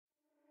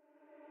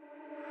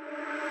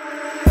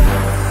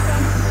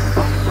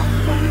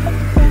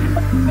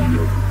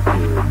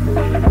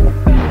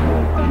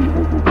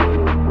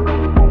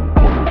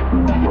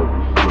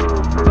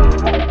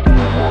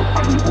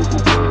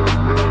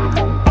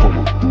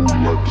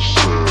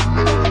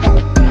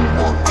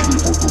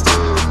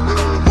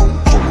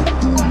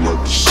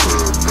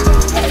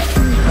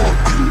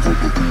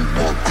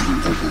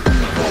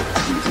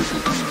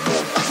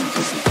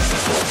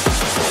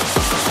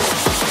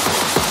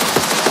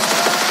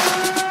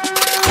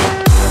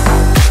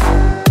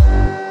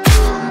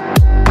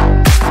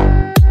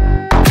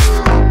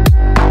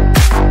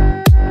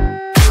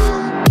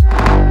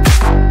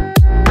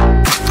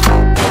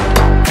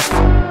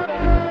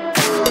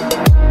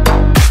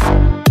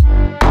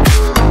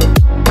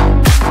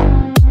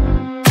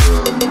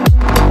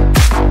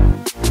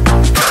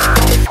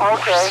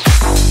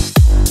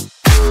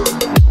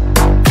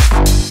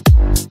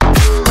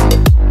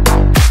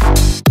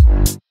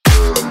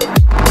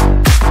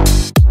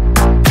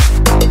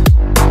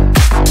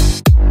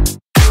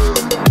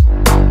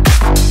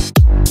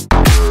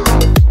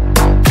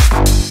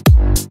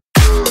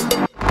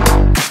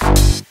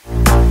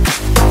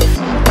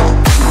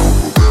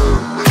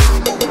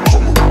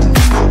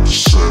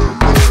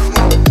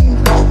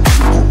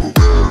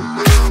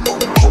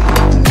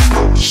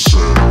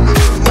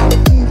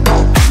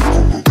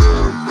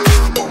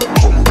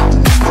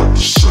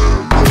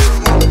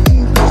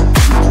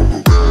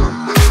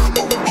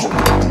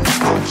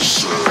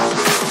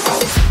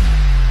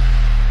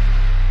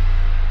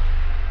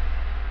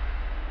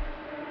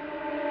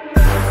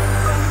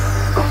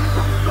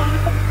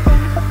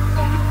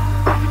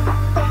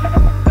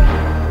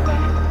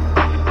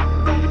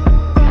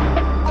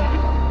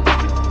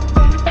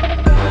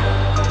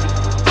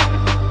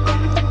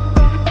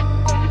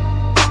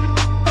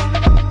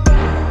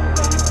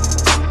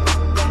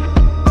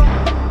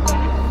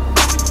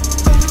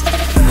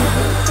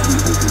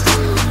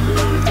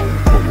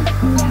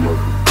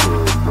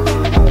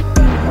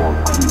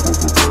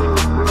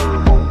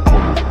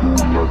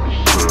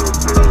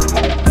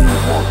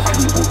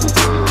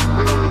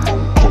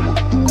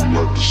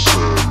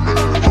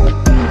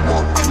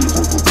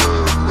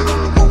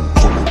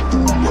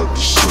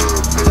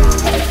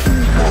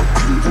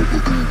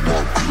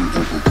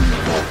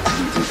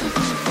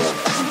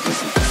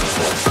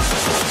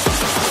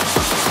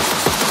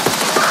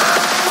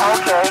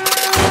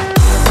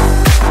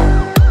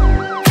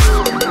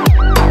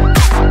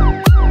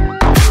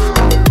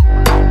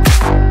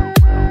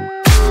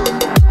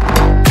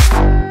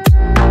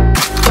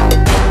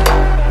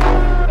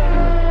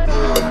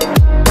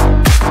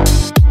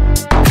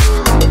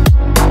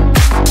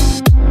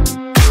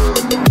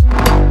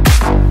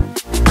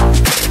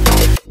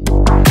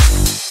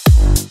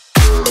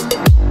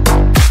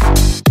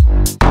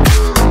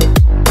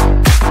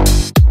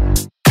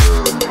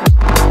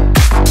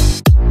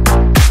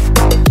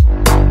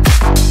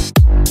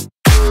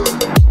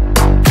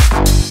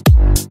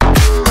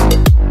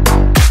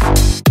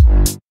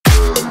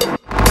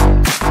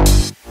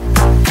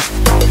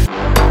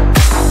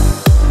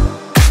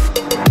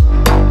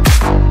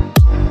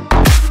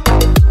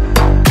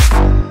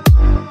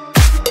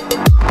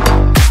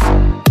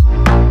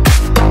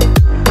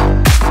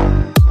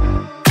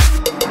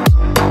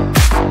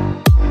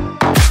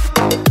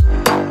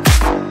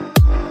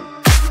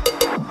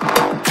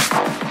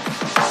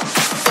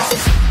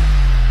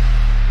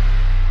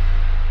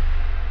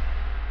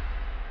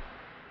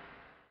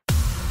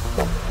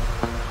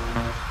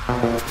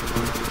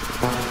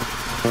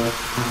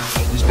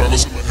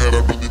head,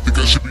 I really think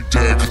I should be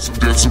dead. Cause I'm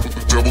dancing with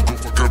the devil, go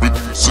fuck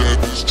everything you said.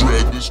 This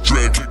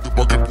dread, kick the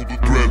bucket, pull the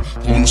thread.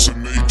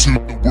 Hallucinate to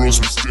the world's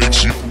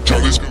mistakes. You know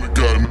Johnny's gonna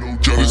got, no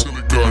Johnny's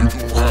gonna got.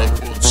 Go have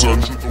fun, son,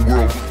 show the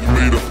world what you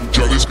made up.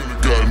 Johnny's gonna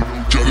got, no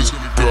Johnny's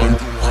gonna got.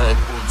 Go have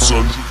fun,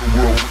 son, show the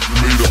world what you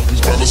made up.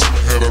 These bottles in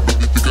my head, I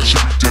really think I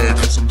should be dead.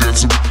 Cause I'm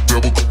dancing with the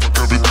devil, go fuck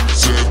everything you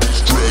said. This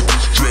dread,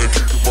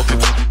 kick the bucket,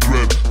 pull the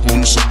thread.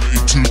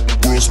 Hallucinate to the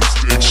world's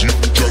mistakes. You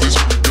know Johnny's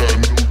gonna got,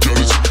 no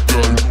Johnny's gonna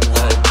got. Go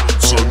have fun,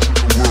 son, show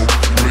the world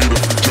what you made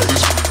up.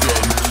 Johnny's gonna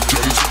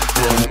got,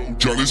 no Johnny's gonna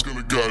got. No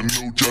Johnny's gonna got,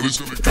 no Johnny's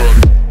gonna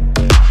got.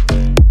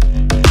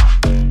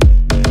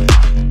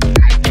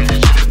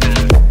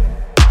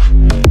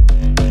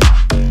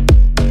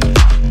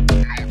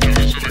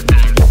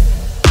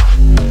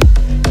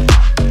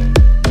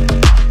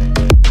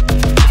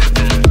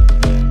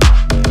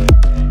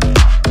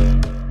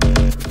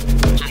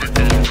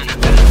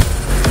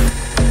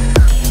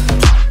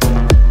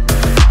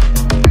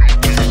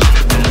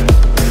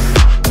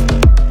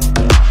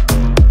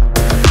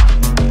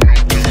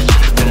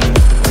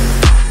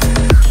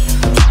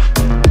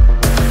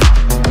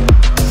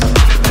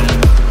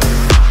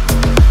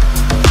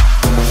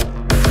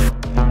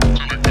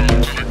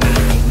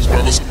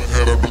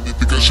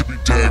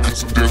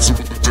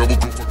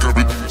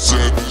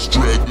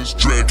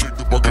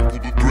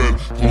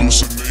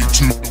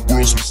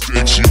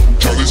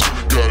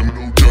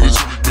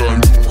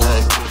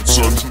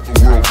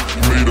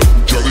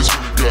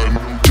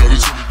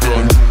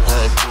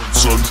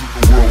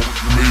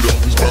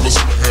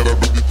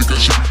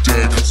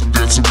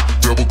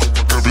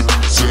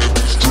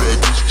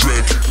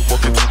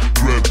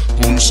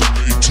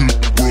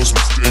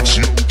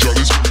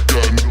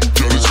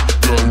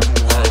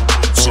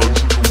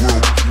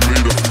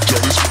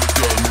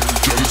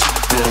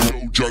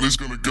 Johnny's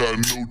gonna got,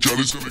 no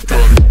Johnny's gonna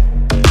got.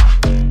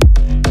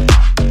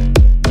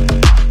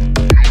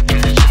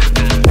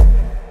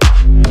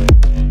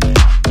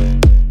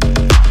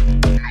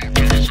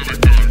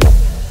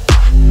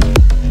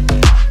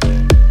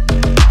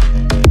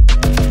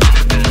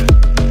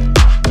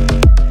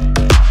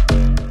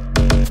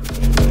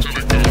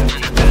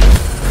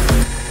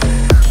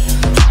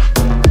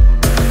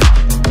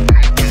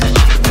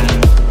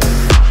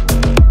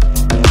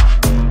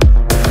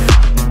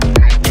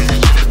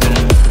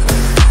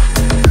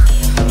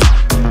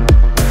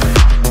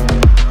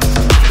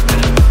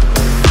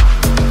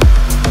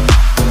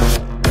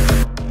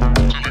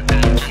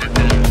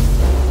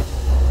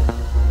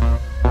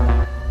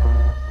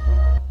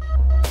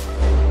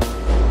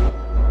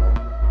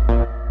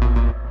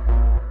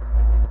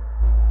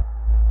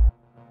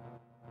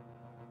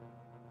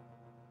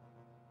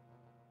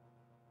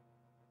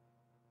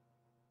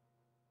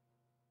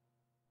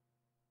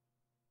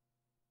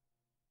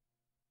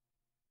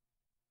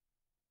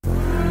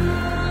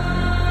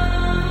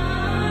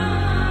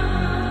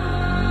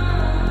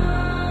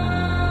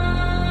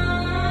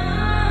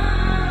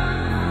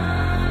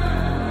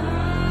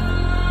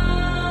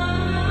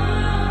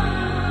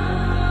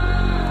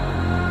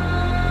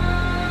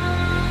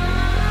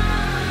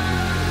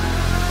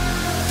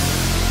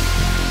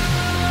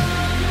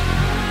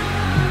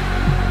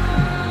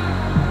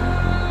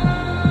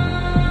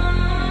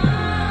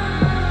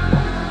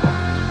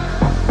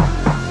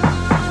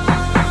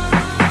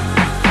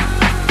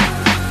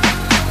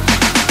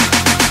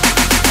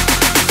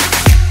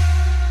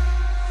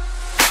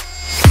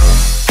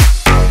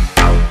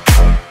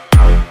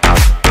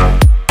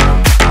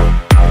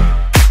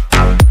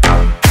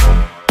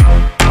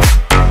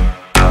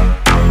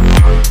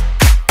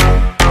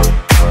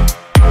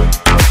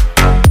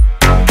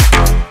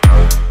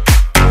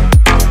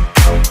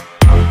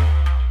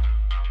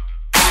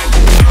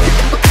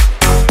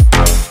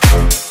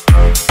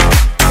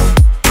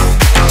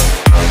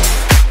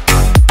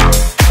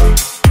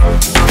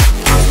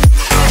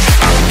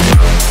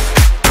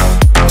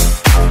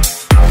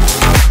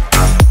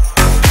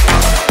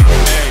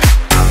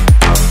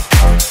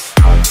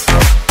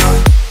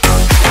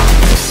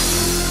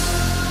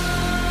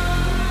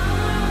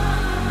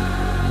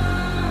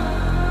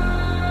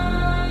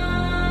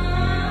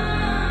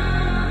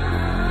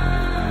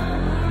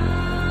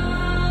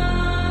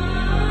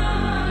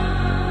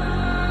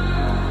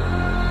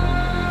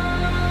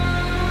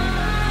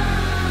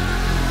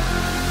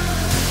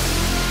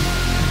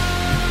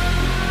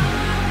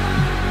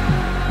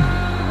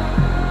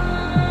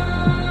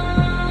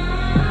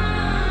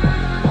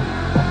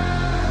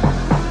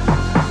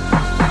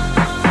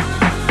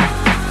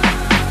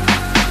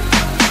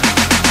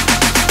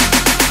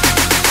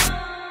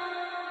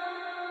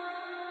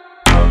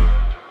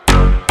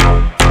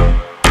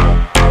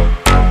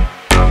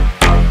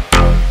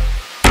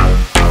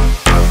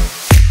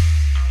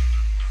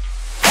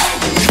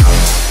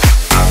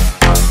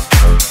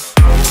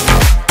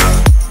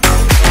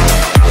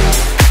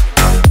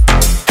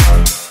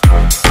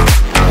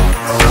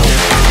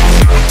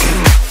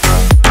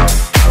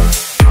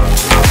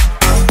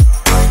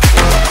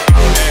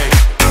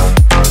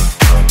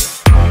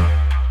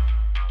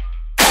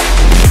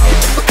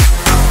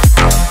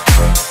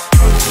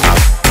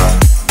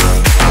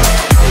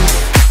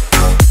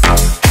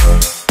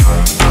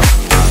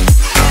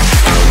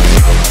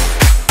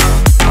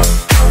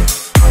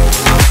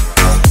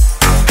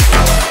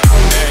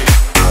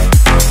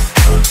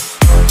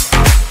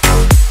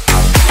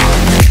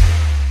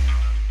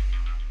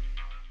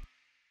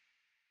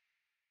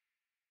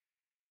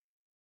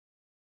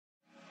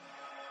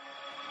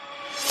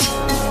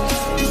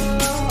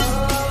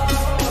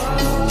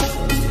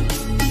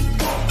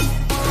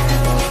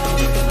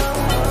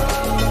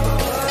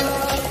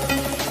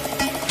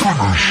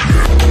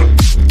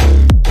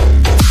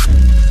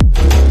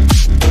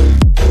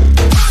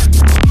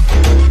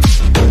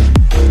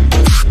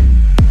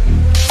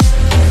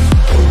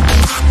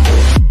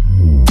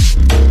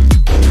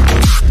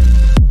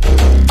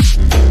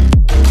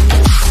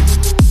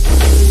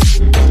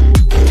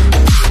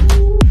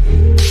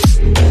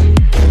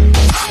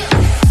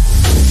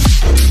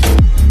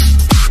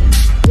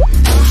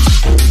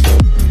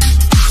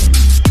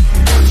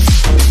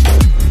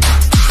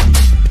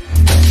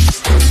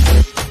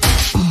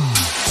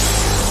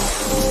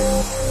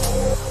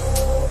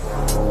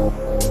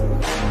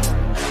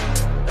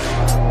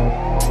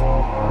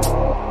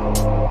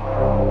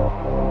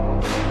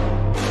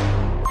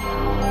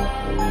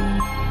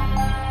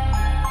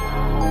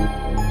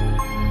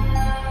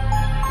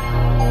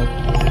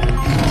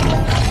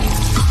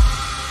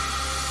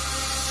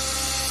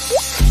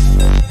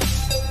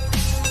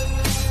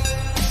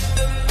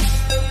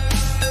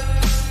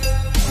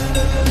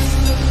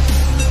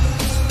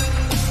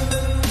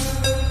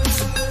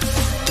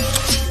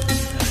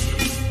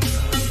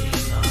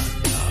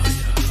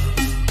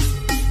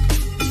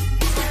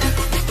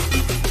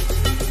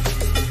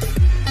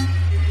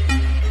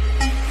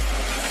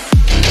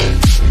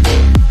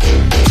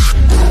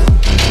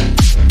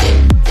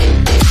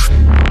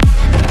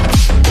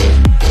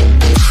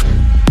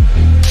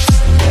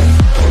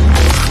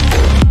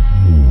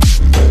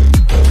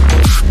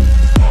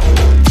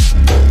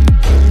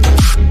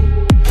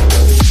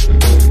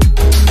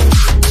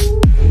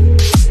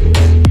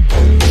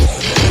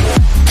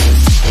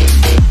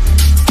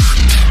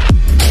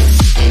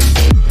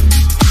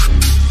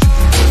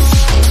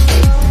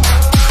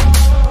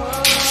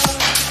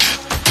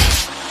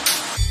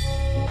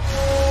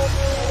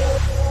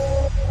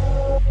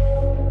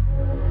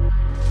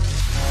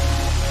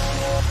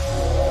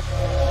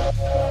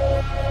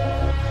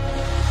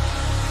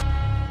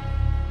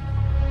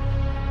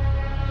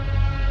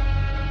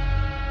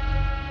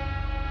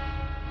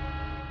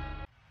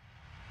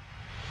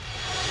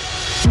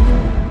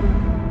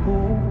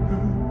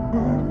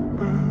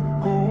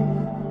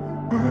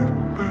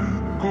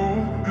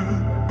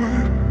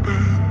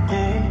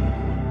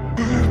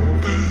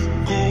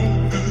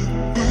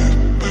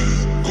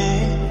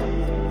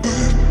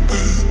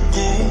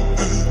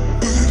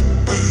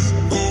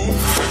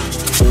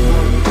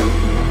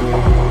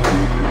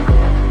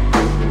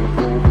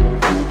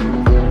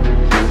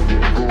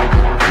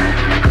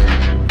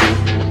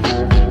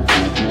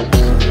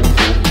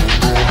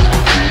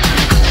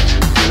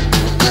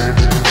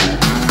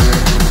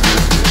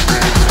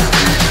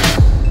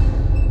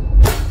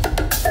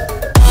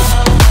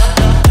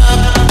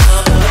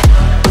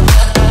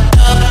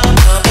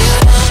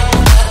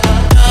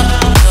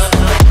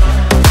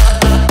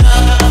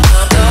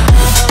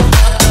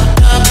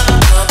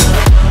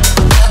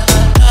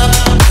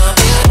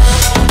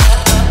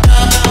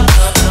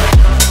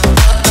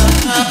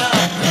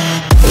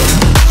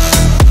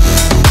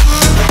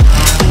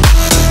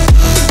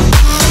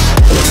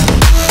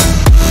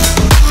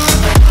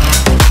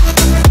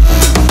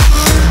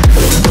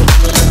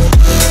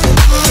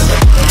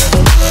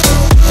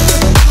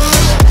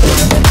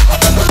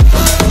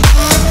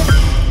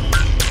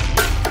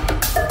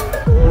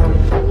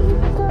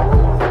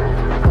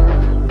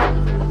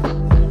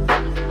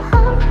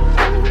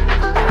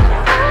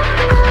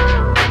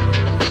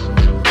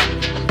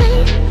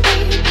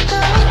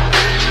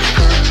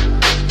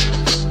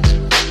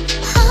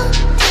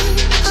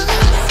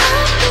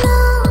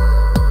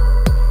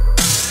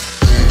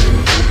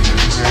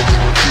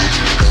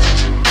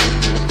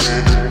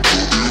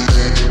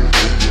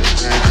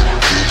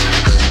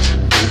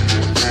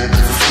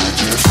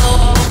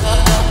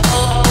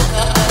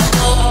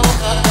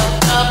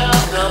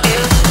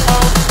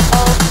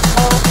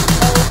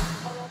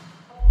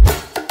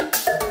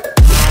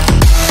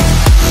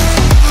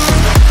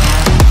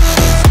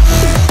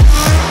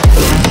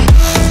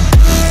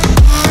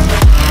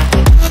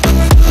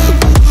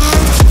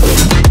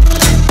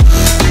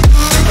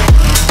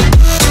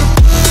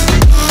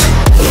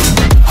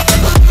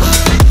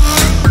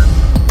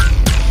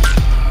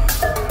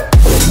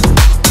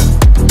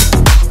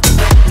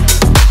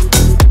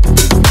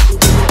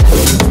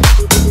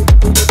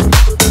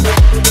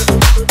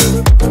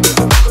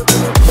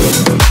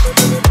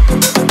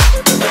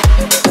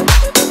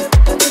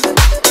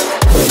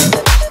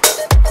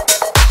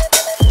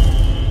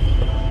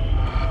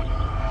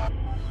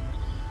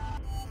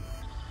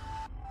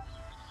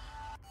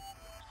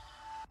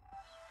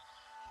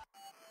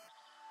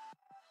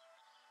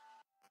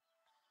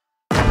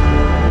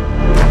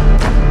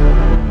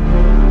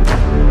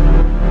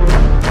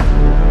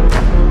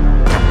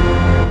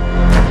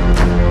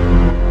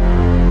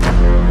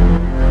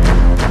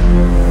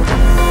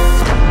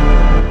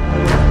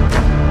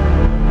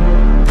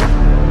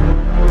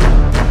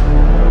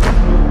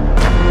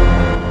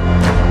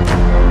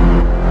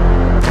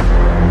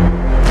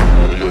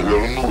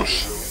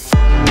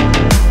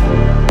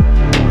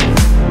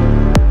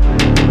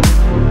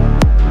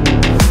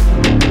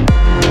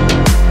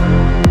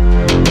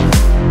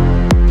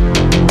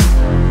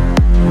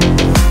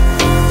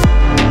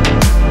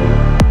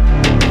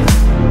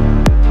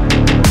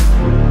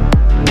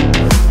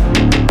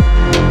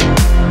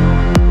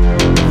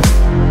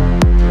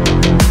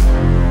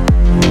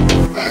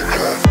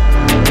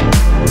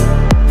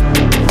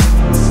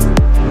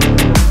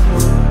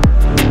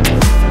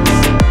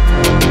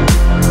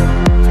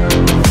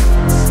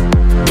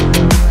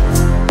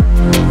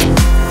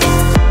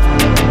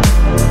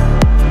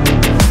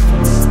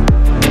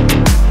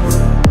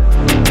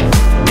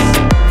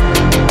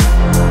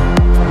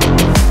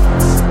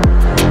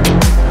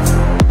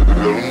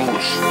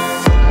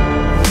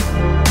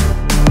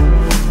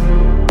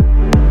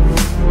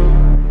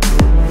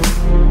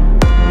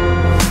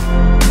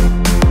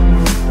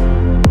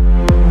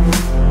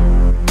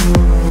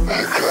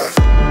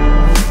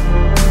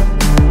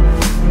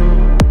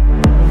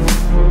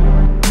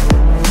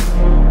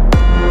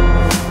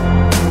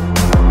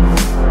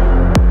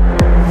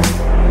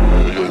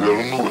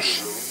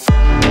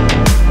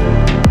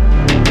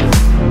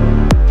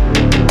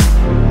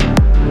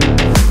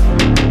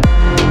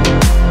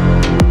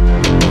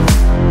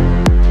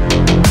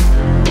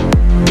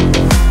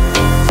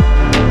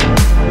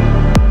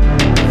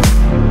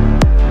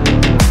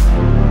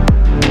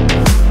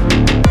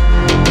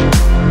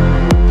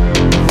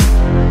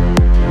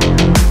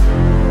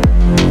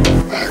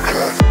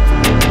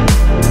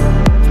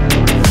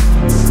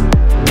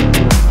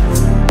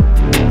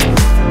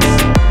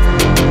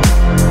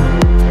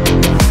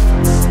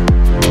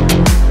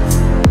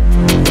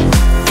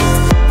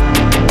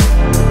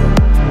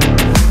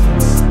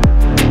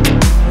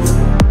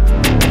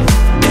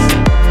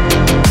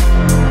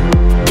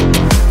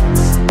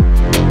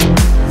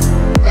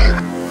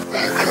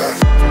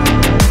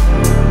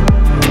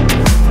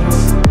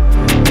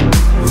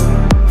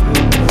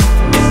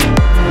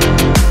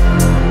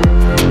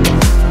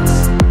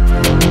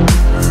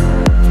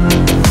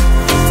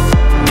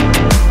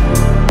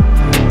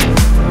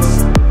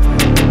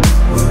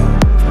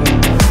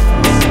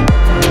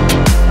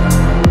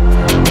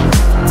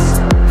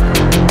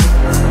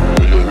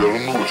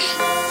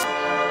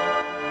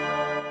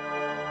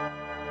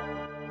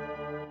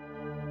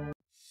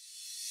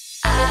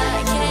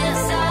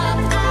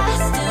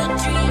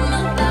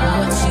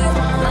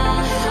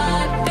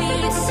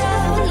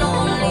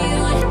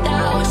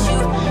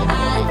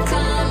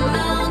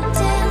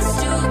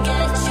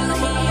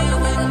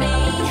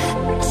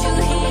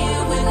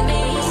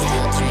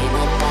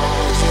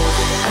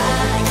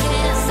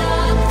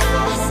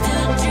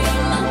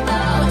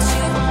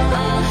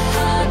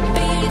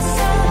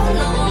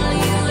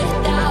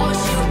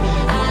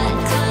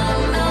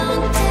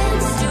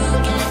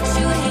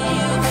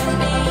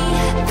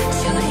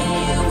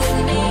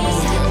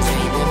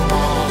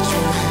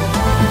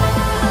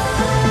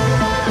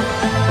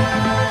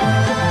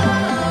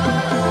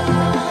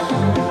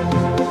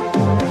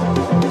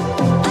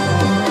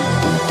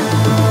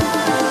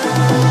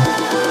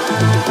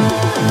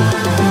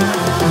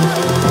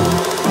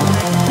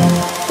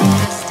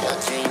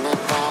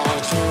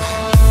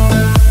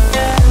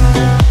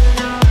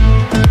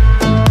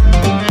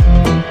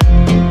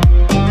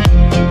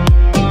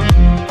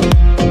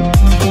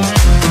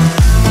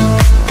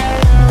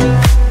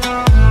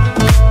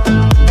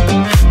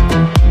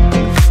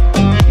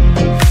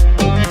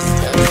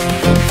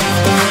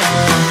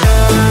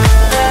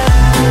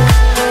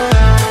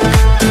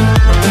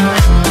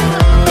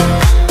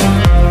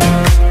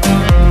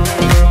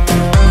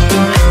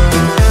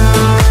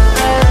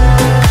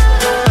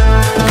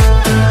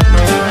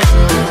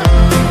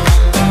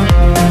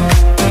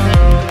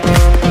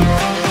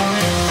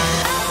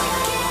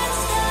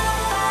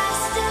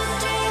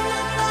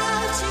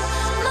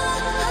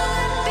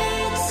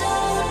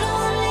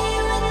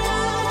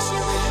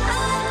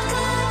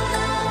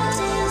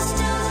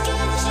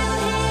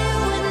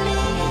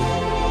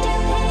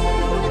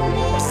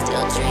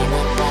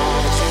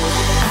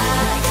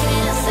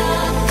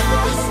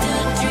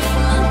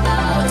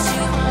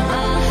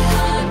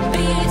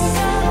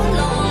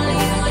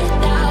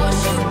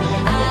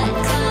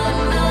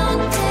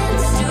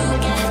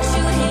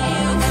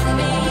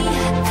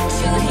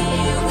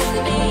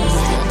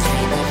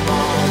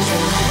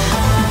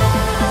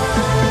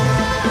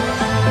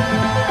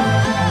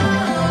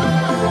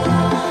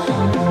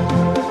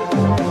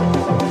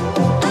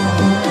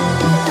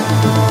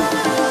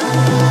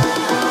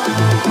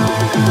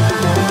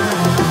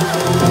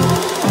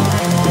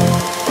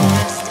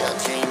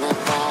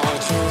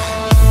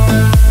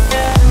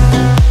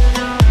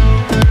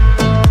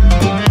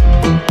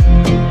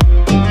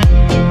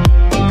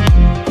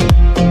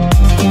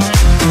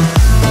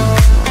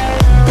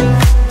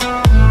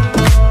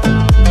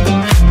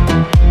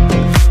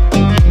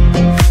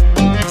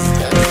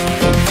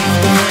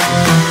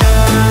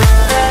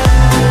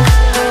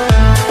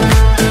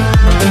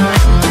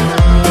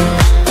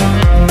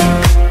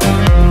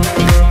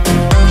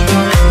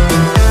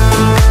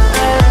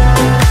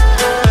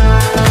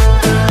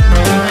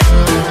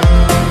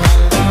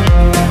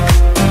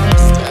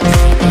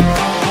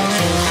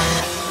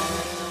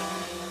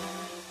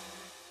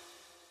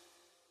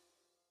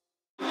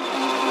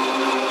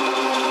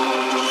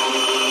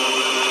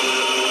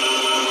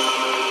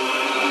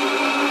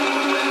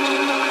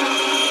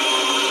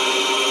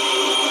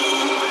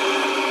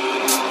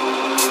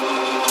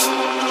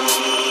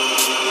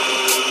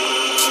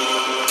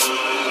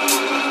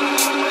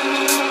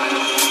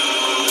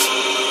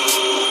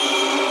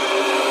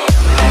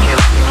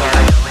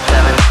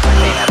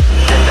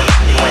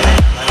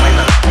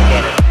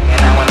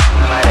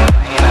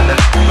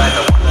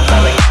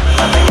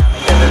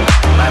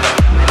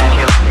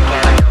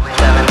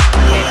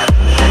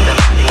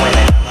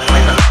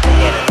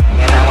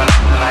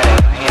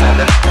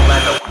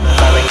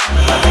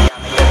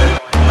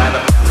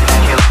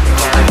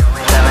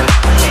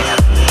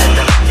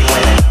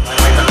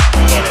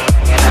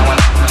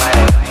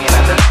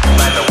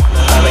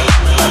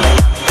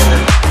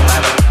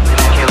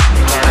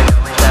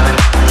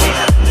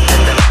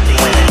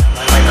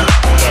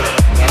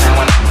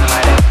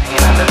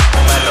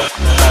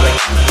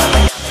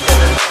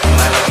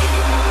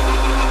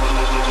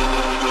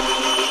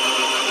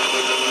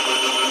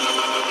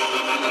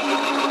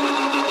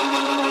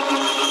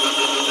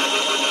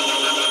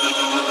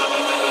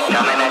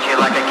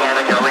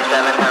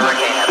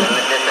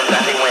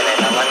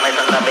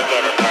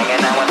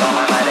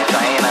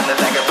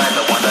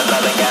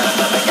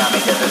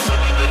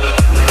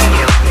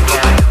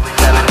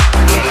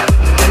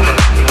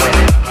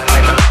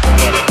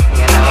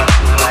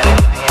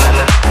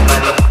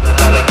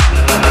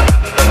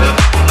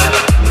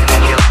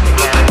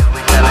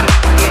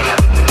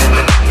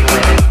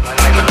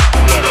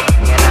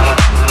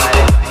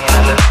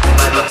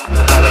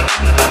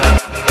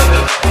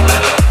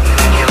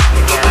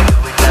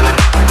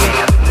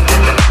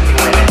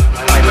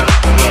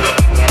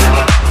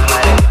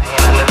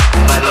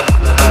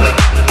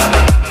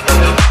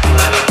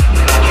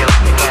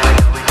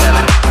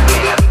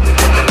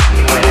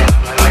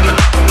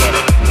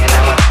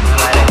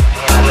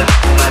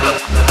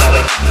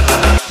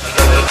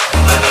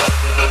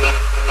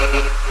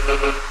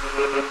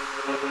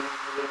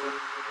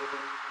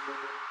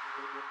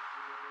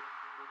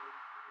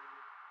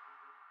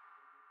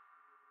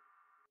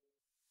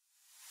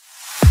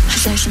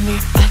 says she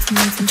moved back and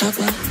you can talk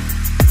well.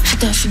 She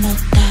does, she know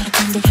that I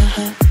can break her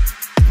heart.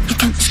 You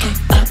can't escape,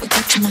 I will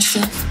catch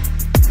myself.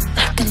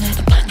 Like a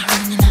little partner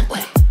running that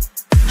way.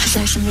 She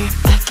says she moved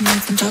back and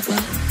you can talk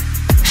well.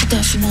 She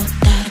does, she know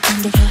that I can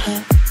break her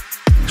heart.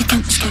 You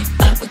can't escape,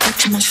 I will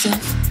catch myself.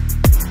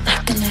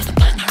 Like a little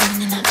partner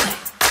running that way.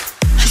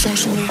 She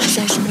says she moved, she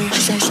says she moved,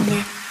 she says she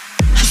moved.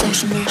 She says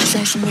she moved, she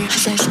says she moved, she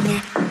says she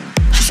moved.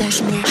 She says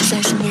she moved, she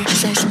says she moved, she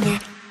says she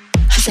moved.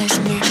 She says she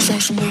moved, she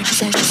says she moved, she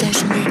says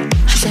she moved.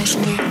 She says she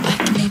moved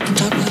back and you can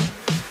talk well.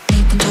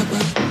 You can talk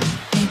well,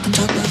 you can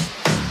talk well.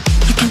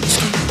 You can't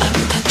escape, I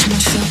will catch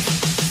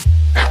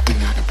myself. Like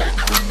another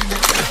partner running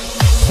that way.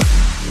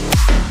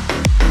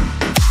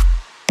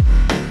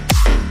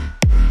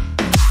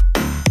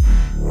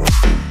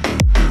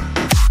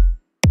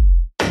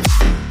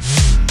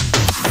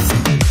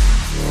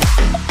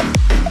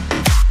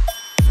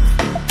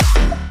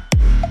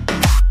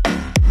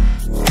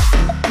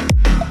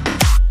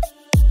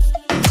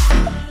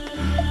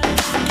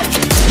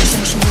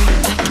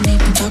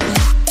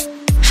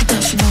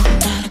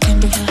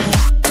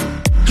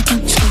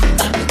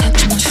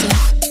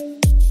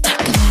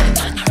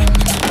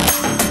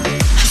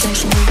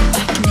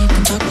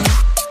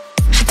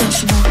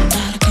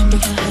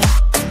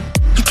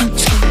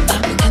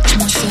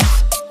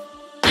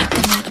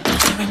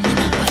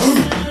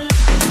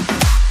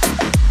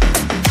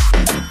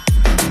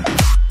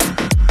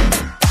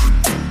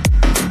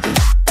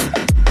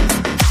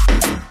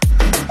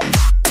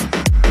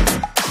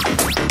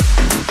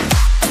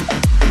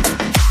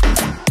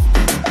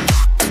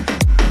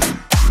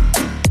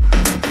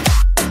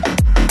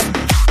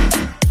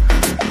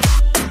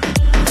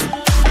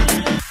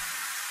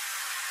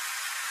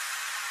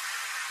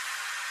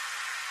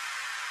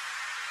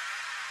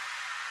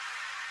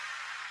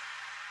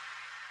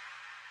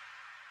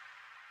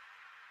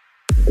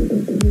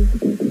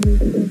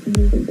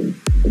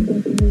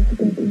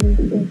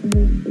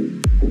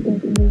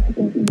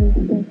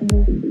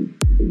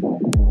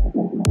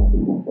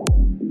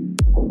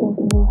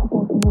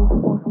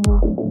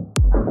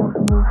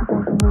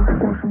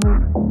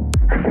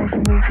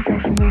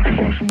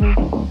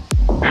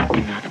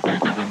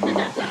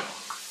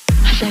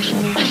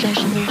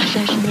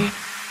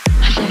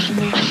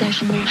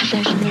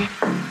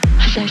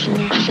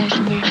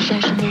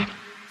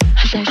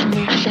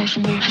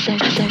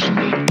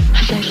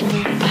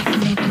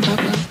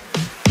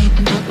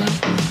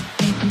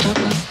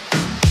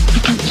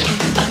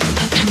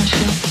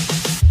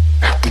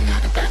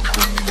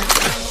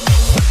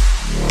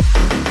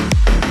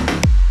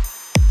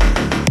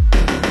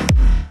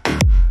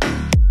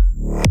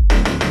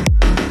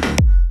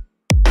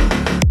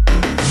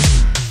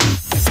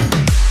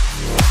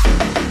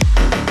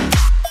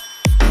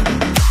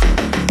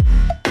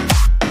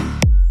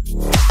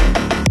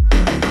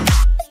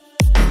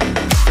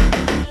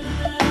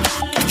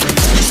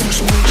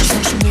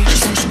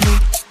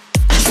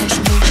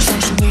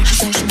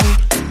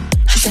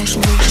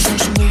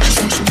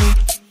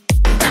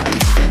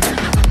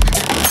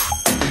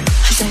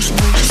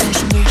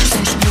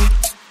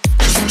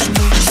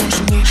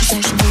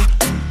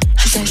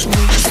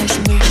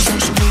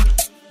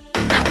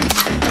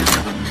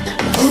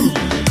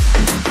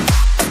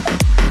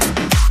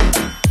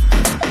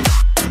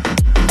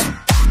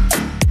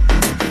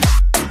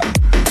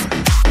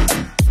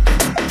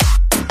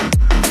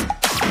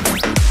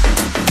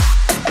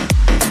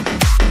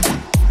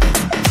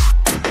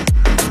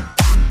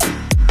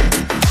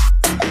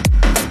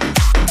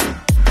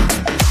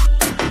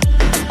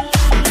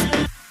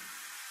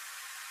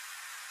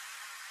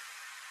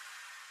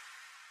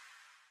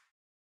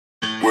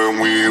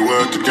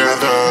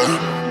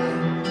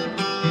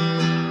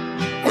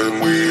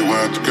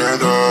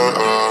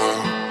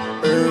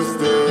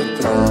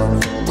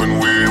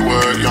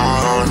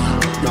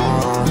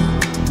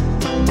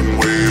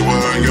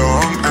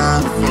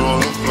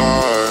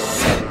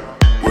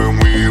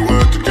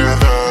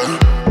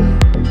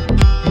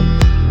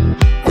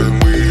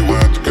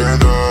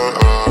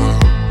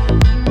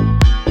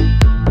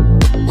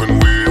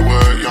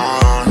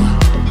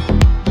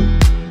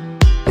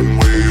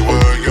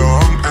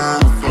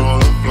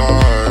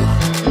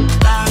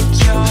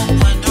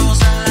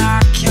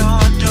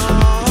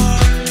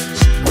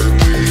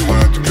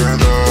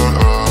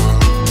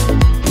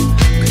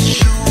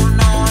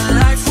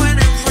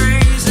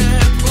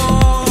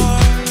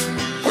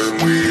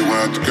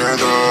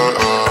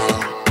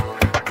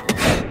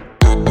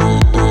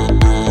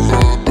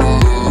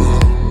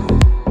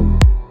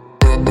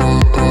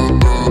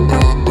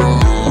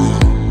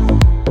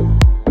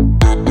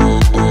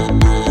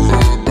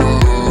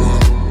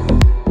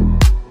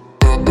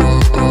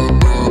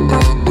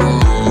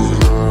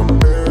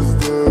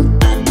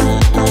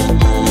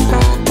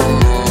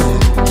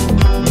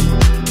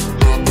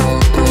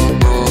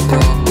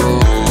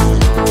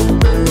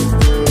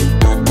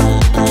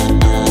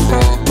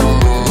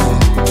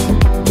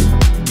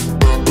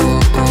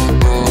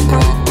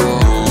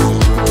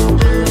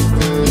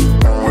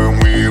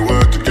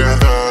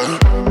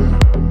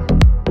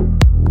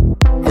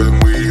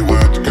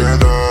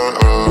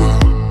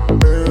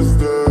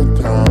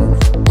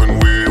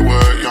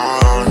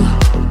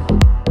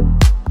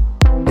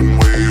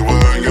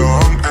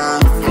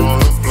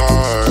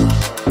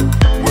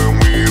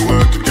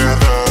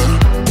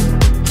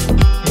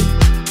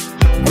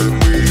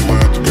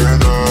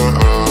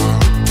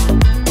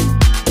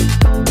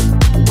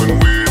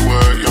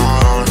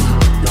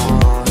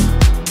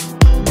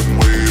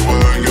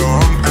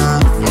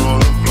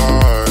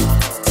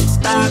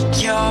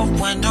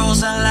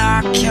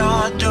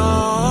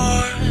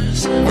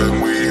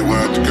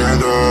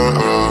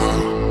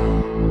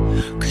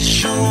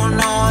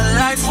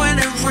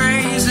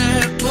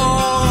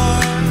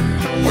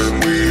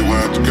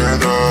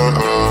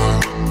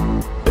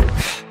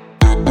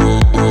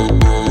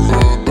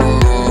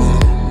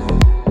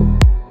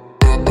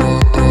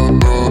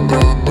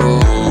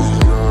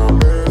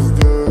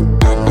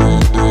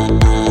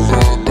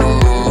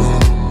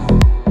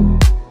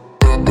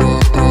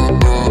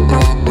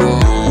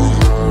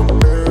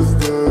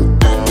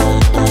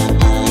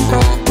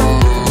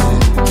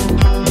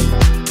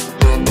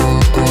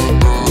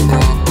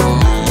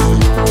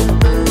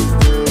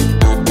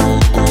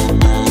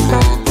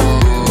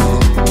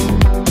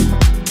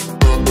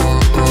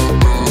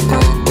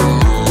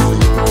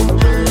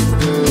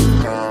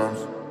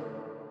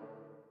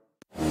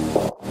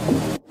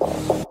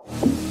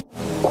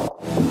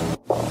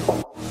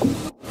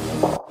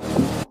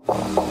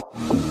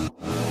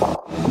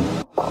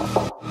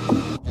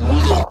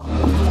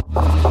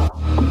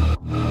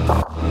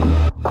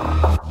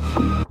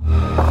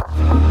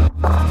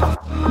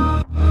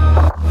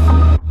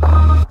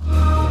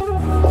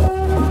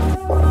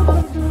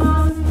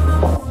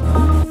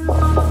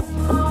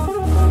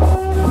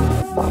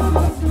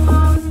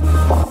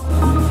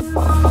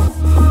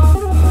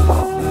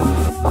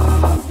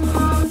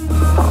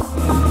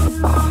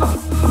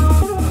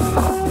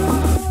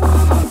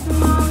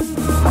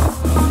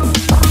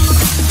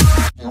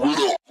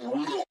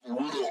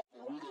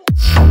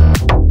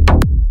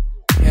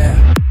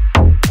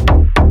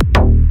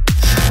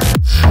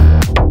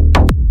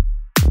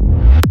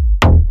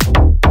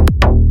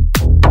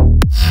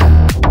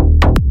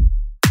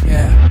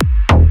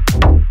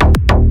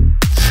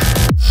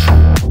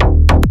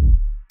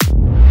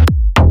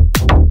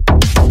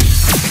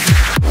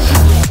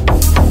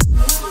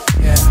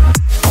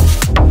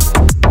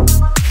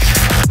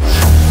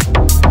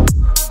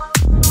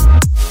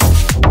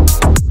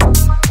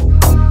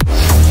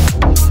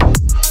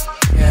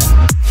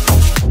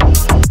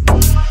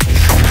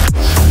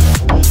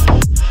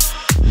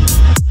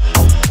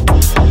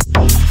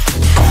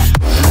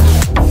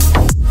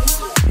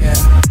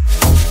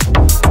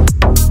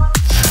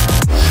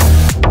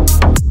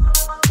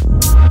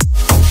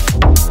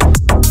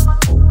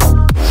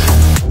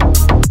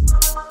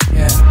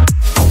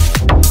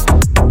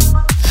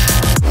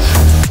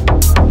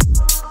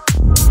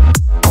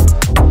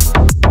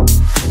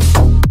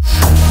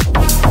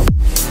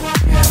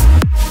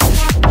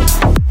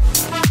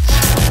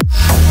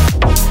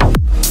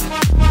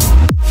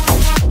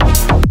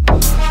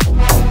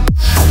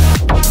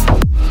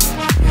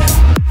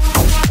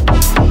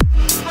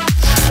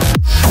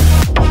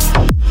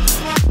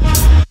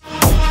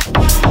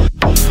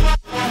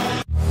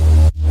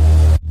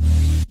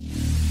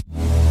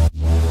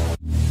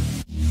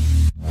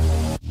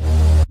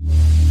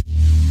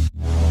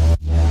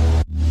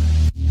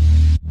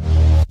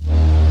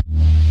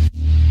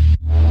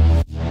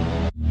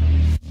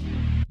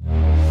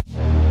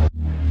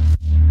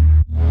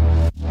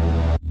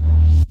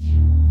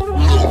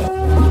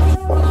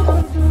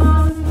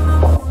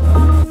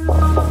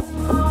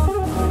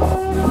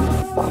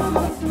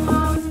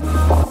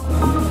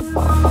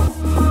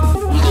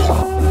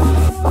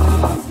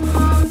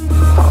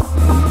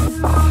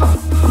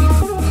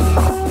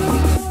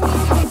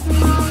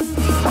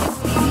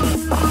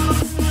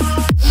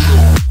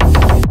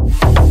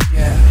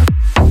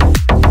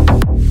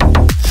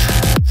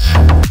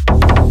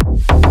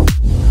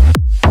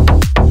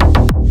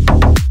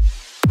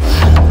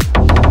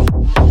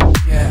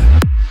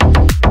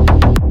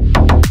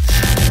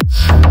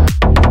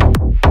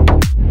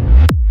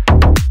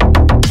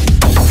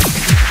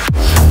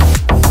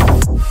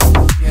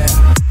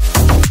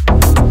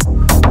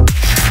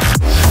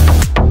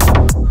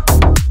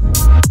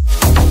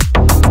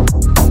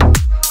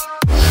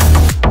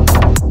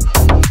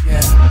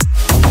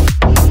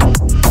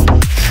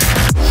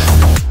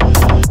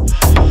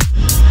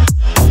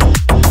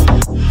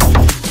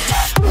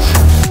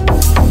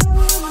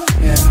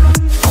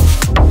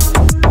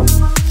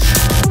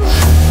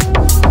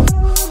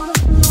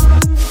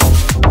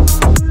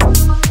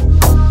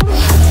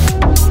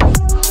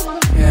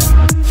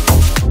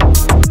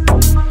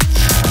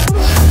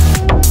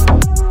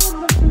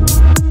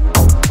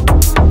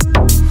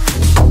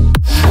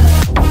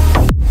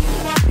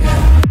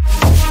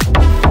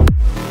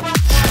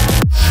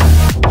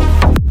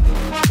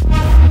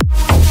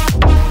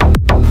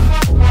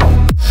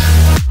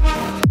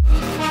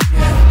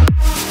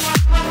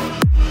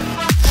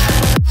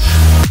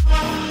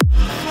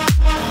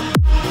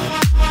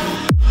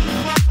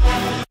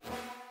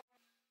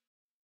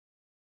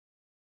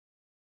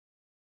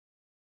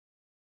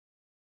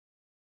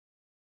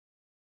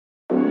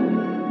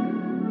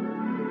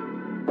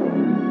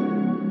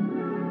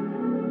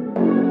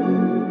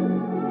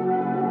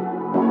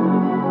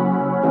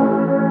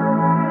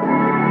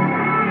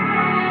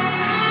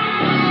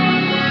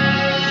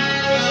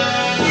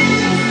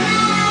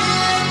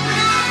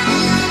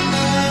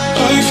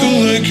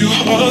 you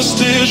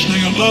hostage,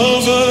 now your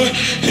lover.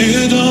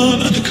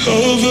 Hidden under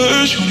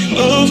covers, you only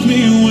love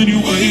me when you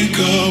wake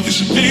up.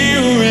 Is it me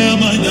or am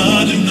I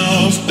not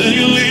enough? Then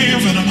you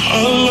leave and I'm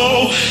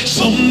hollow.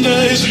 Some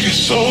days I get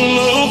so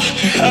low,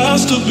 there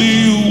has to be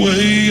a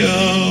way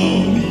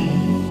out.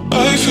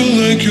 I feel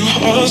like you're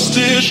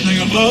hostage, now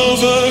your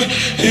lover.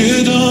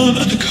 Hidden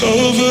under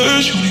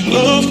covers, you only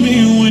love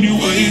me when you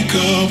wake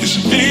up. Is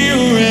it me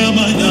or am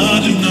I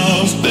not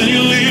enough? Then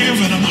you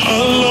leave and I'm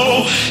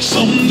hollow.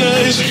 Some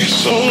days I get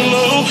so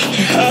low,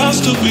 there has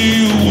to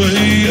be a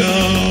way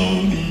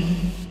out.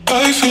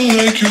 I feel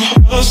like you're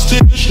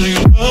hostage, now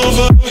your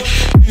lover.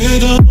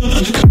 Hidden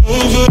under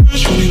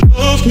covers, you only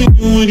love me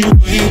when you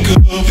wake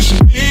up. Is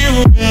it me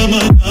or am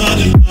I not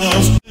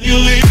enough? Then you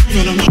leave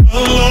and I'm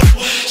hollow.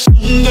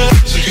 Some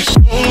days I get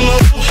so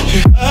low,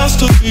 there has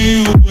to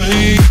be a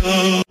way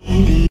out.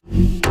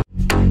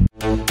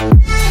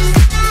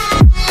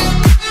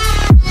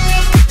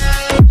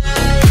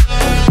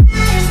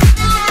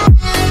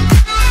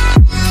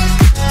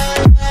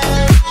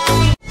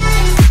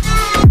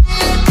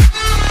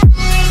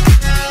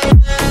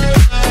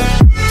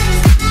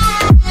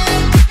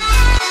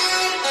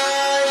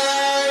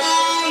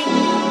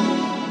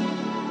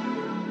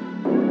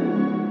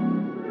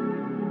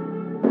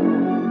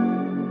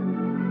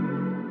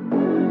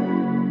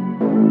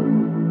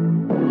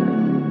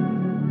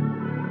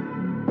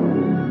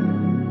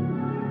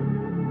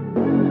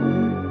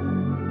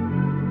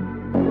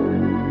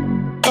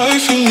 I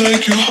feel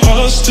like you're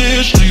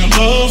hostage, now your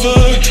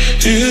lover.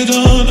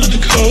 Hidden under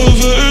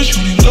covers,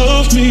 you only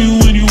love me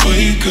when you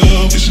wake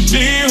up. Is it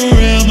me or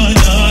am I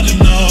not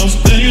enough?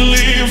 Then you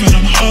leave and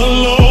I'm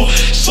hollow.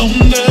 Some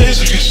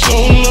days I get so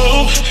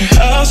low, there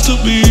has to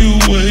be a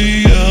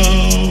way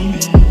out.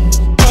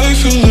 I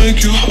feel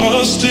like you're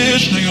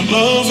hostage, now your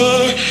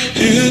lover.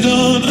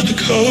 Hidden under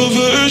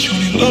covers, you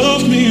only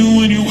love me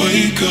when you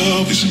wake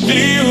up. Is it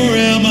me or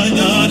am I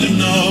not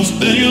enough?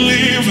 Then you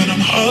leave and I'm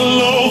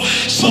hollow.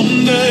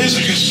 Some days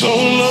I get so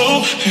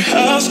low, there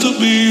has to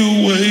be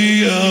a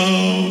way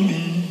out.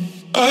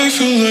 I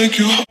feel like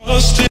you're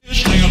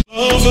hostage, now your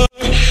lover.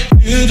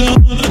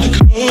 Hidden under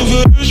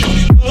covers, you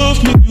only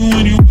love me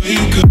when you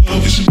wake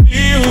up. Is it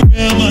me or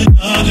am I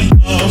not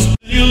enough?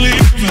 Then you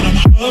leave and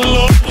I'm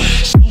hollow.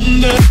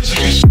 Some days I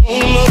get so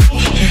low,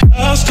 there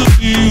has to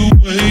be a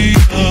way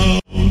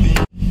out.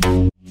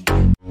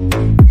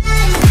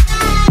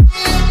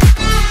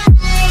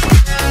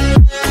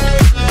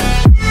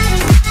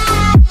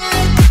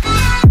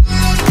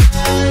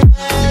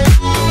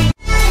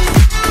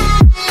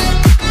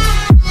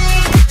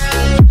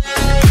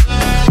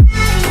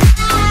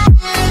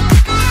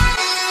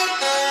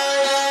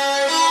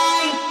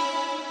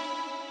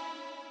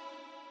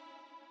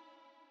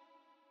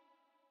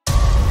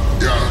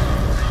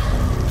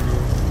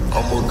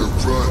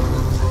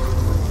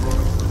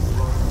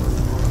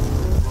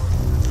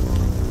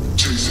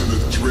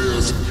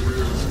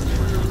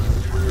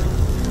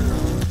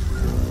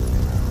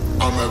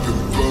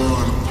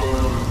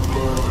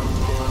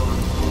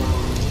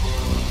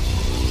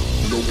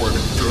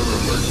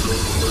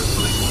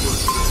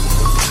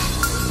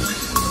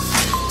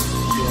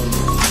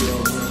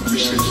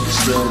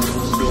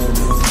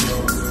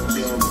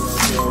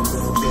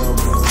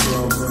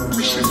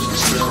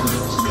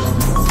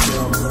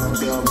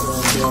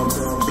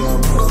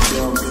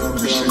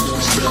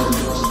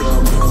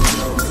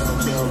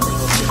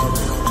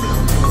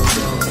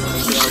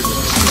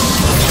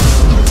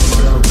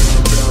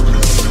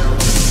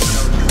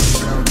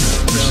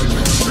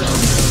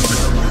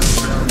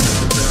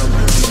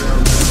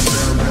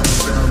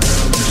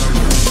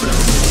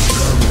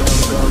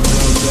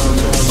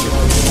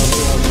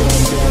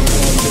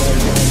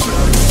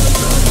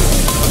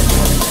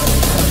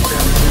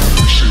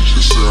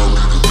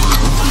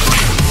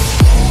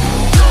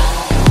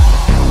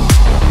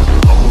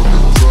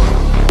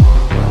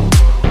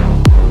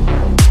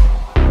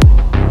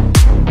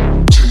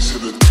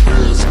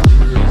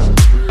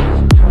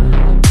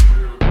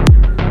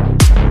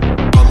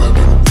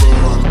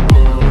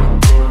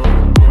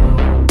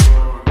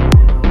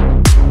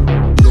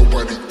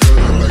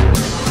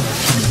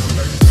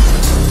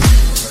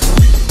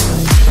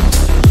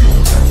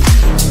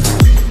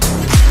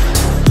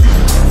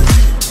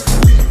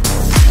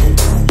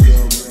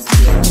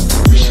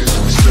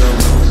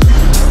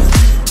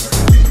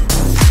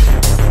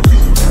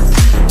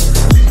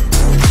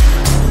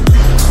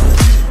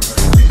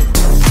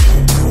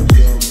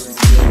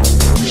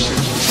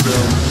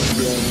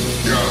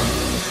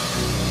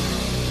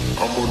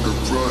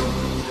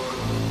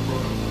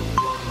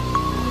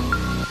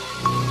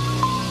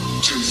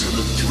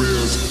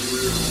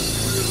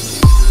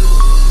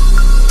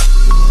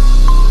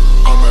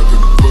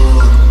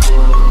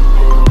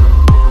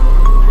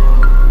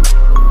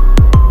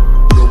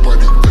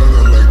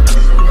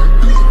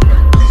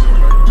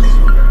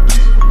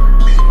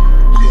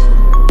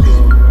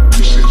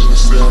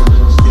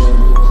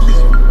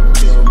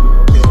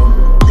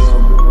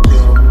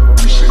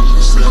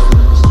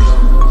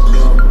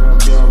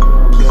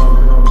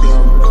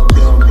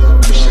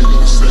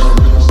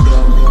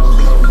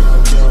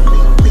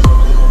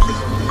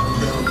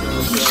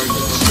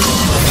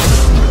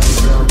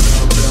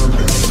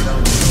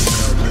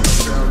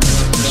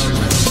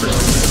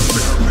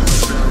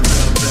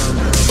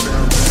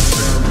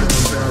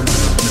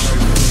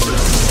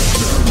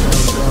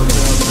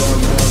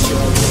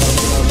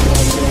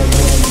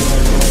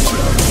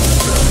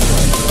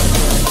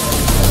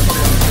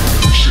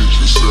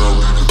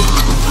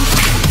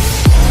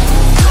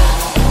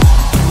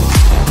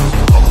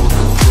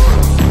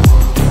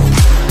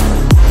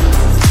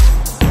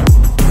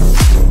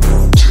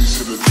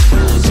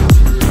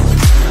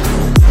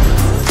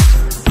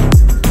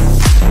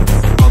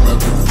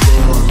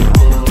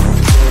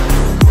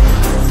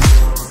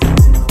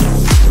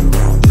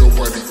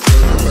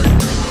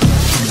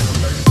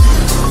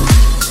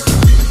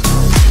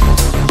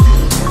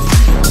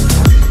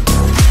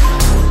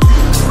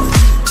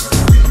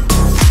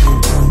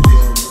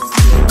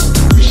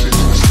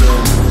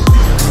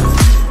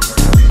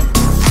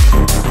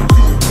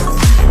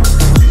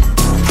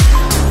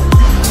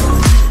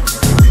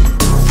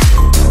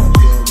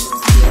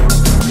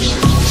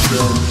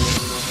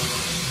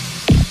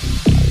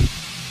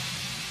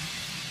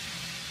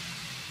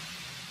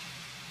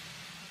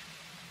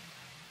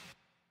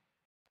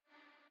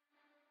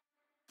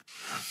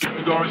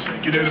 Edgars,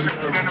 shake it in the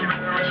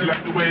mirror. She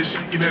like the way it's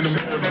shaking in the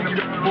mirror.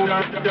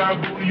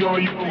 Got booty on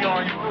you.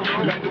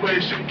 She like the way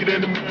it's shaking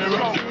in the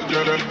mirror.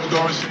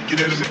 Edgars, shake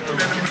it in the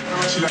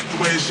mirror. She like the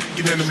way it's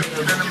shaking in the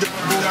mirror.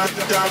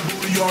 Got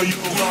booty on you.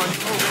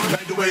 She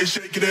like the way it's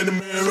shaking in the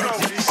mirror.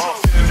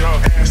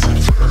 Ass,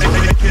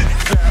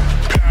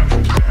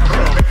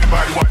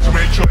 everybody watch me,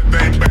 make sure that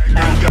thing back,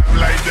 girl, got me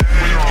like that.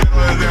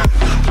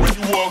 When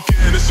you walk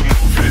in, it's a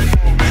movie.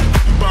 When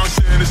you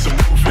bouncing, it's a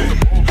movie.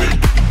 When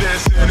you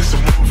dancing, it's a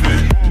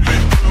movie.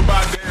 Girl,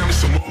 by damn,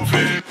 it's a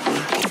movie.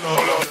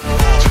 Hold up,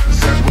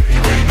 just that way,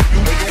 you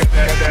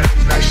got that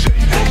nice shape.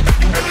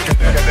 You got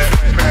that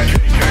fat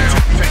cake,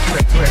 take you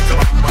back to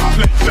my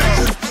place.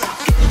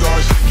 Girl,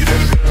 God, shake it in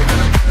the mirror.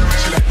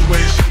 She like the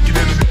way you shake it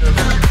in the mirror.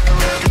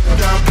 Girl,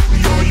 got booty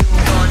on you.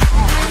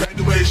 Like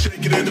the way you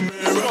shake it in the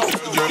mirror.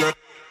 Girl,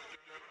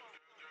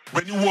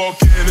 when you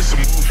walk in, it's a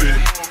movie.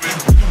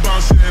 When you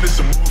bouncing, it's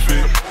a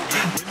movie.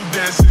 When you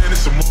dancing,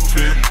 it's a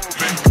movie.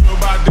 Girl,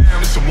 by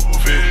damn, it's a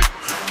movie.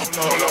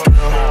 Hold up,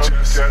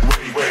 just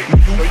wait.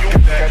 You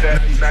got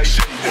that nice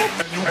shape,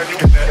 and you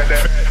got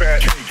that fat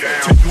cake.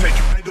 Take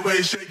you like the way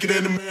you shake it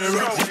in the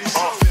mirror. Ass,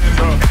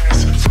 clap.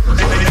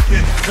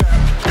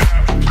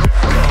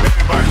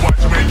 Everybody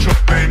watch me, make sure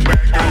that thing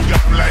back, girl,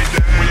 got me like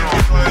that.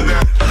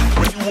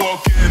 When you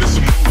walk in, it's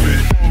a movie.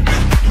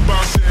 When you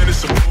bouncing,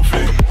 it's a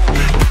movie.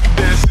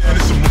 Dancing,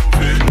 it's a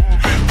movie.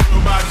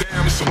 Girl, by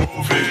damn, it's a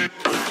movie.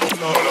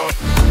 Hold up.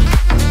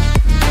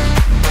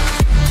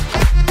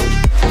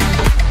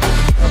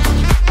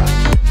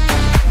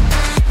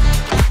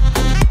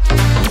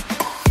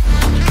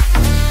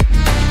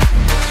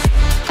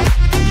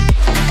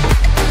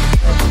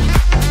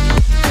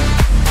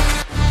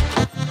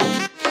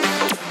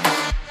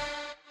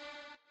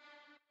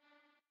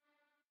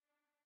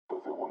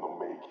 Does it wanna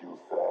make you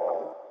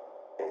sad?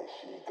 And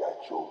she got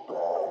your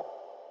back.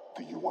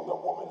 Do you want a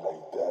woman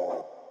like that?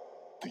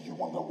 Do you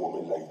want a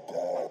woman like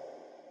that?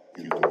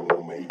 You don't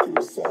wanna make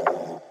her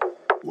sad.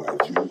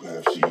 What you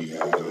have, she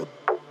had.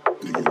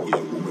 Do you want a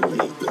woman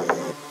like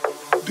that?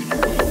 Do you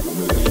want a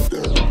woman like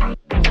that?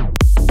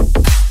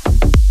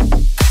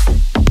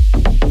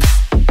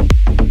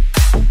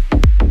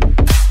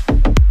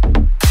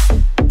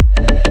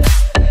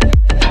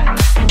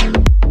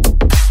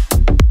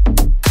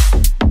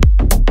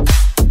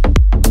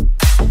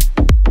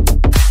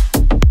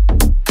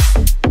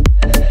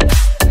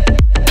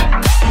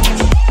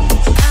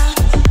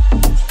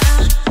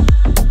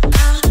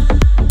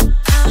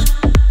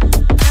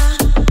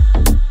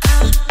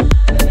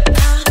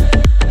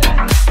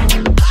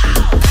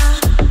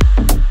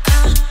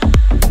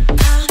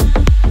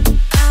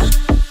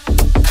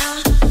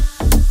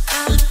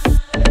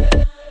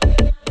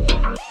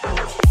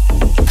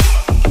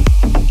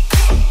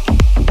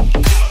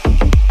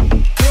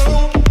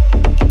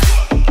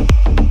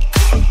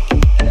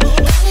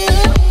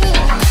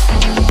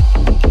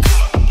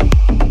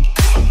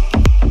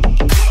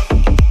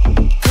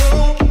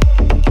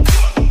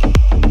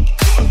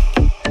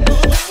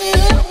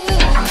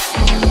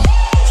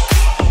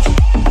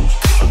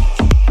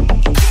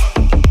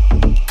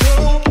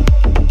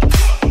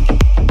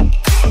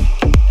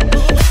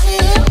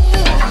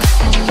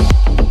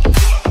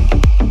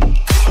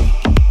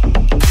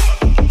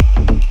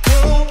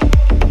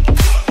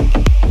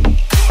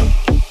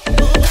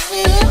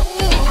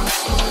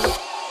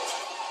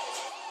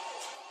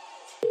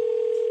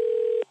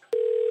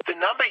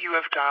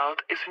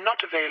 is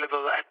not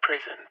available at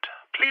present.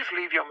 Please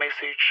leave your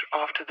message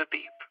after the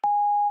beep.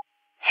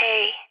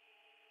 Hey,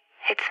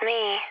 it's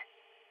me.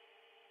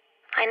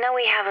 I know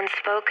we haven't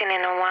spoken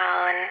in a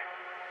while and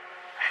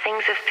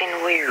things have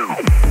been weird.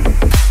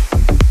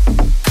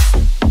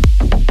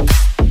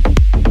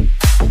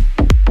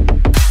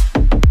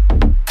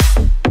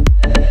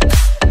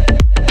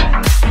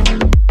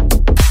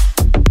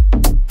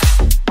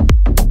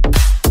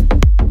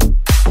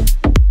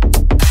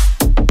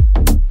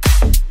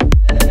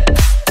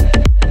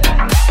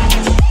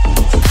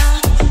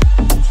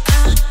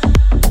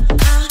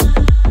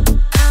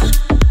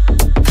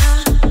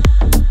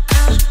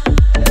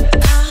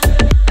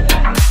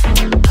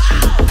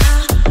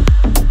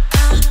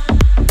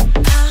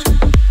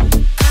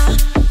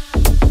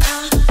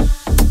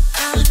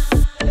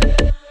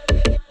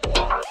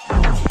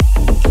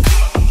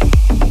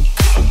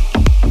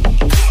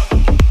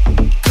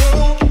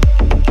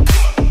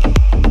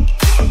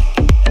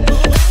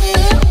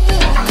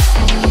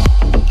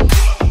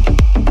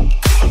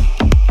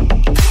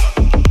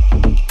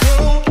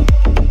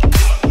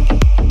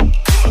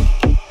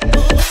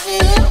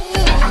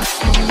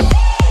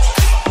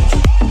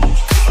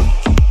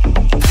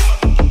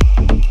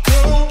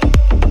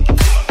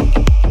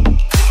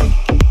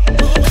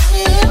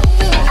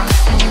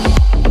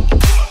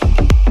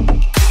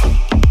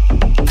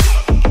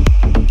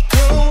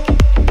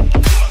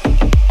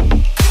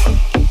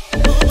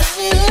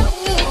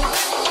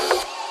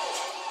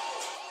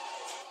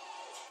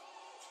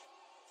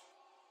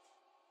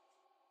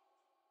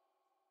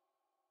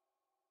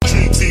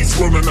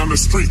 on the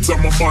streets,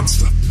 I'm a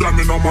monster.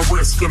 Diamond on my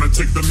wrist, gonna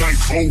take the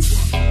night over.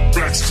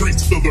 Back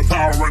streets, feel the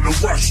power and the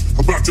rush.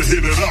 About to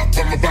hit it up,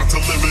 I'm about to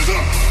live it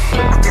up.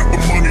 I got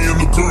the money and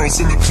the girls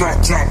in the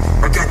drop top.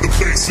 I got the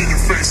bass in your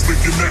face,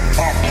 make your neck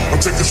pop. I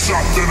take a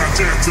shot, then I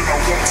dance and I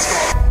won't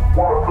stop.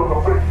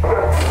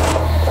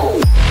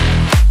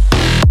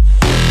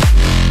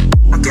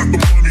 I got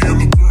the money and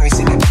the girls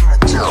in the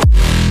drop top.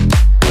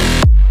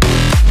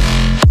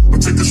 I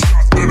take a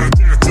shot, then I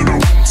dance and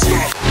I won't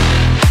stop.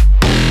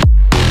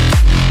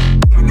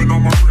 Diamond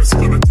on my wrist,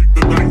 gonna take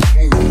the night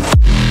home.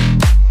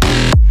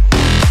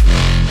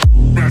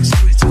 Back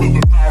streets, feel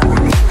the power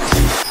and the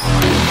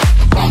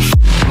rush.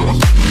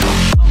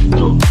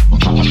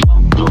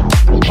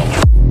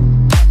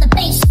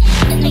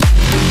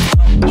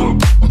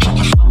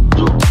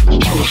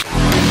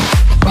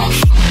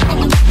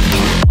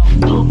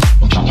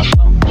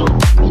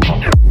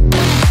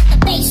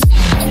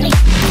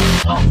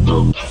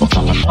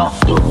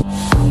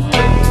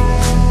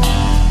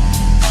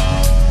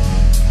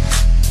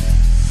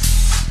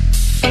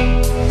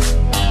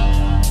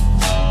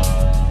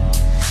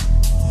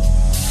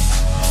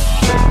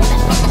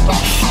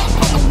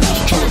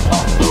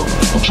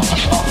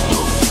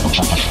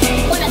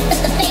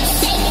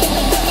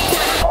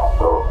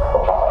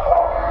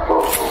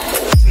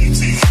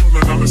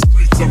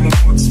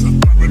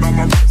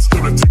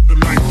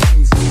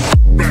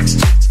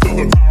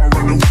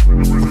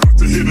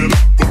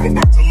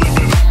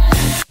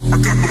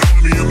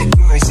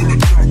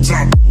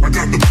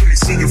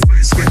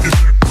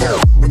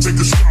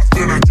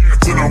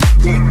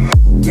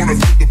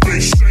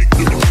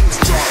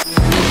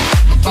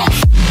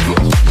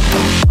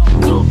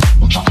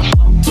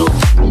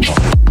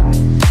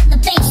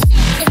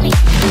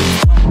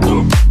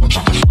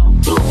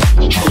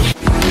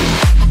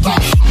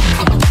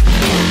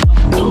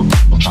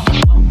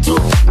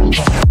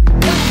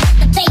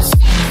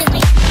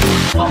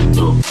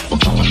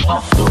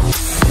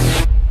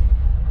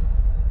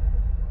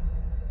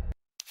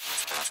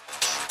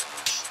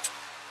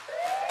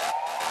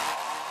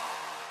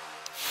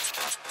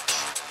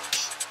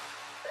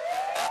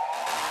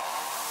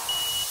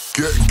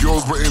 Get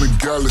girls but ain't a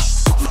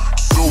gallus.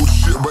 Sold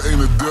shit but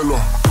ain't a dealer.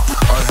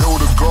 I held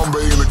a gun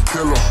but ain't a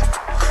killer.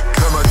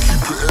 Can I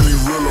keep it any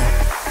realer?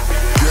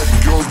 Get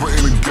girls but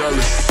ain't a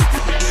gallus.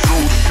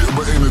 Sold shit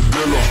but ain't a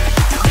dealer.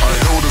 I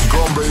held a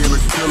gun but ain't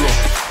a killer.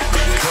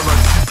 Can I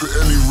keep it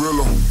any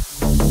realer?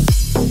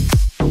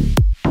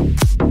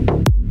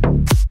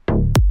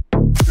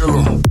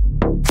 Killer.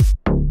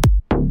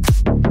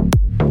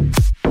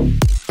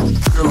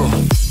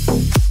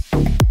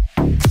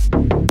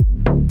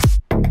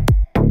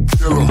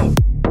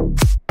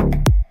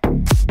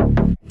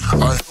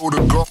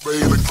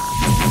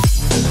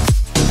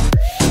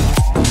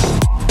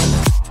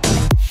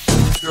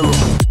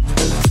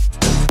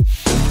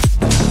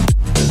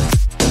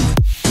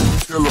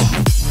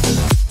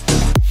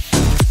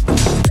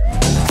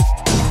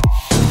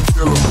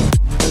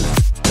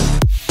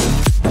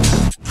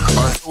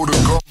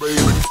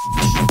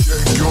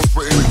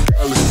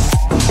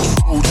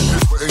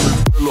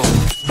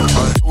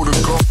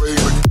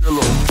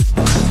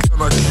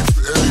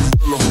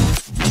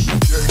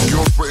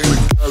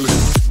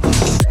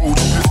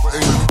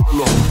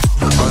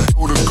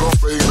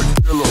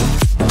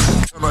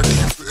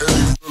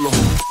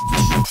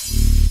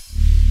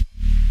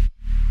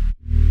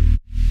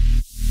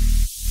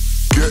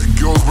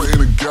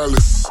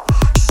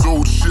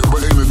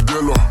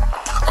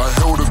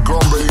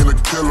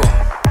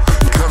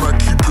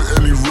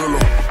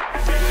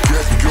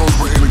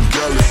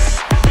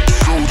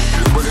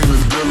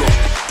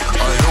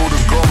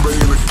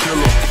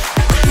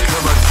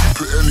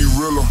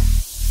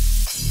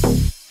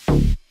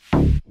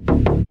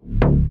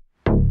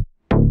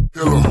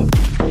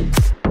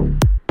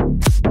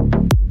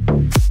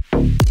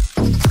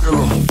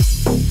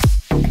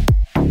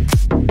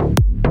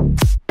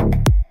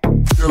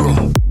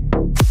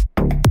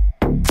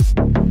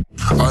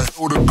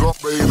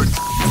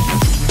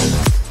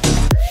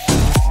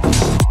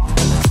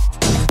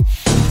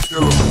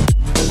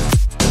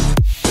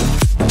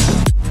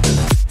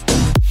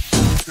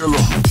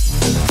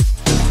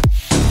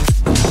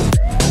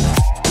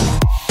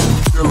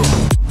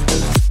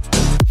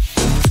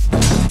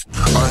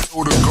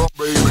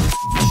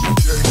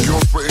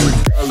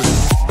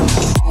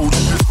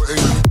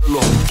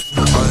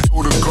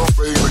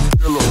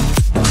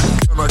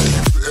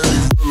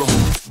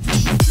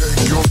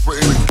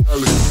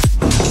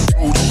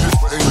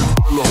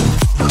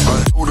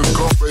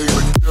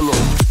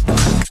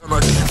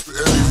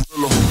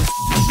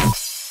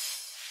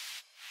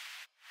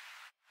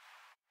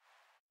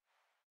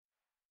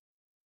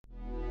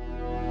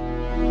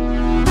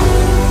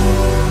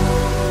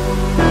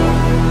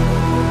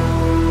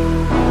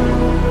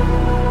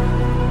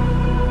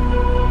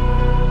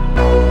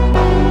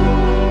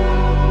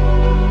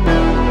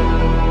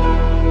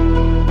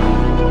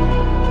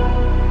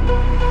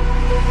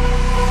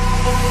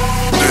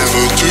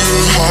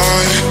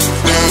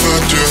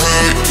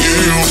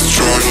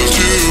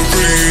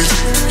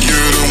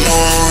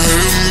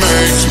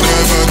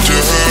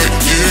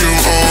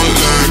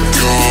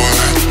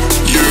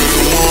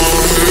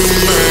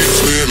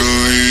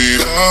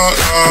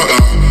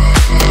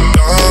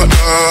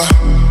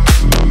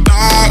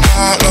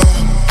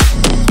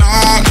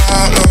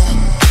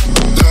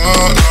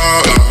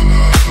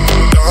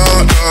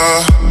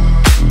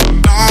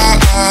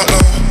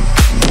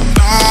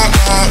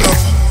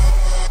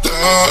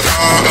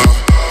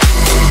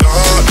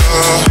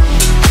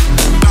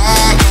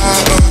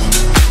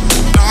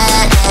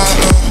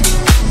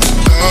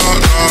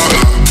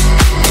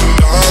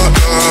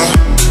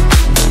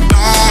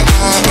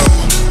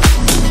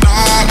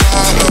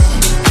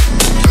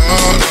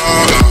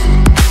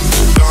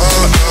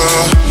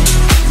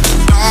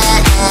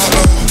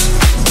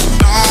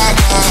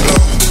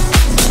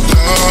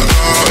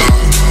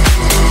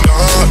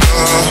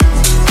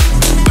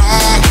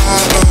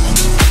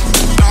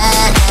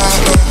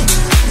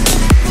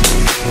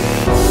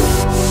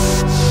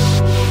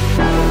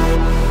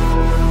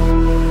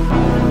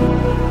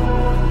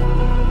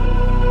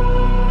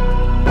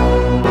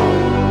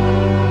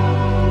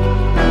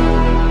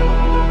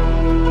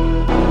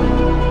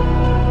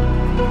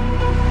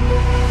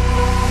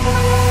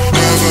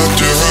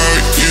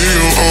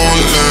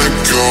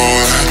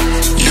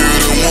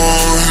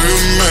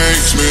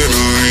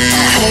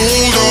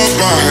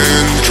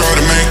 head, try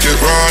to make it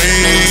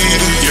right.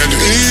 Yeah, the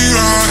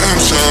EDM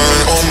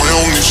side on my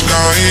own each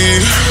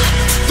night.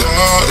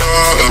 La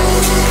la la,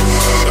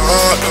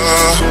 la la,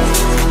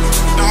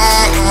 la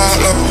la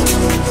la,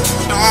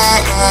 la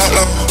la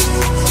la,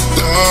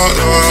 la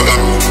la la,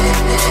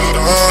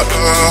 la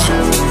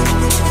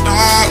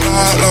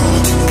la,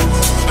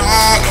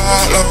 la la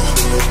la.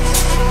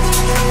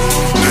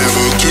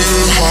 Never too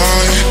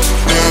high,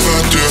 never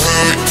to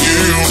hurt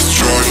you.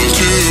 Struggle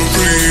to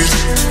breathe.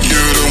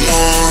 You're the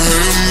one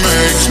who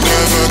makes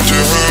never to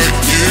hurt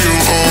you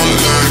or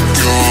let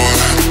go.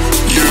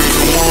 You're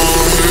the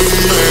one who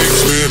makes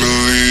me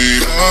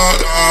believe. La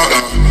la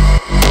la,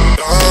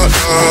 la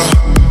la,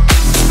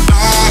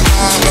 la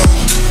la la,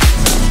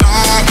 la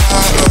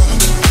la la,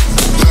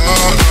 la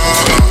la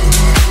la,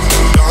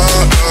 la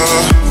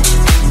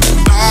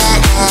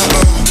la,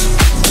 la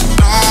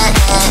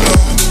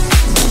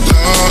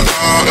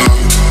la la, la la la.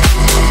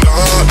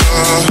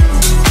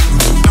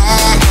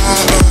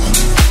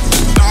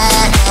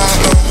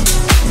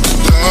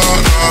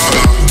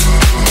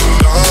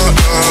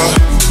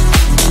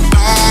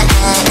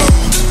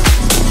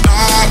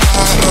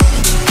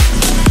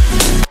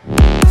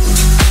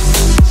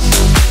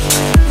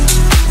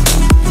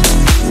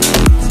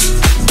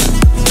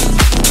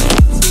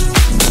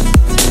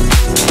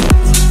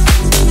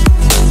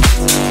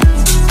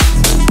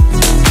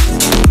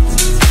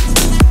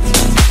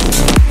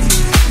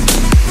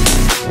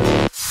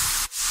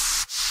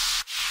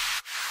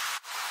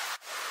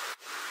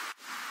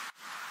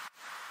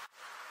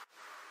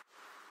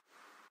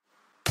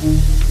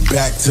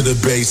 Back to the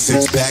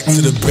basics, back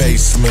to the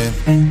basement.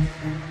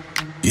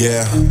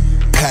 Yeah,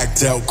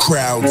 packed out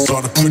crowds,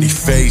 all the pretty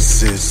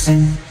faces.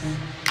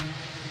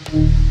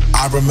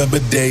 I remember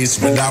days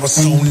when I was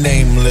so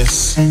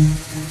nameless.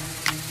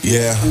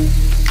 Yeah.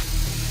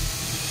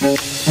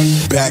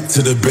 Back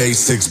to the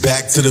basics,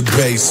 back to the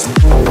basement.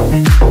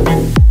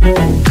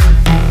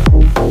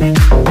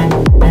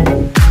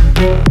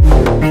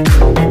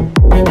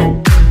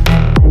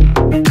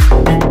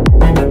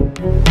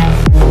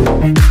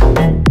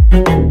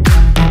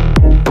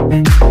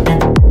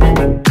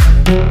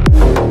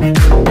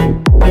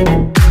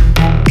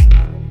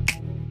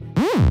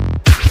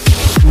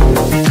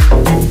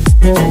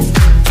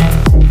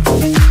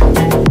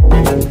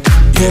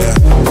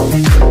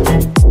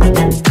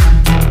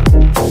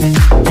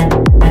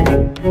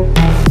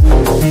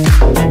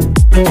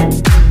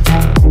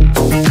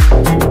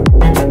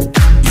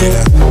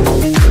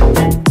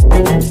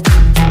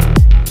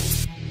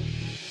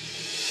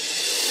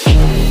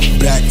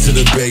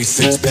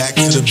 Back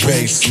to the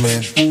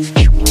basement.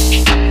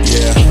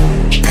 Yeah,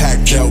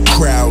 packed out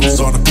crowds,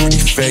 all the pretty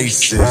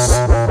faces.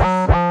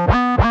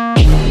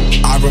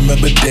 I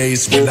remember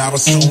days when I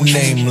was so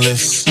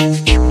nameless.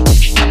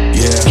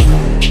 Yeah.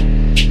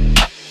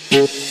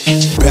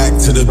 Back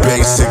to the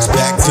basics,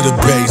 back to the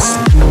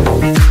basement.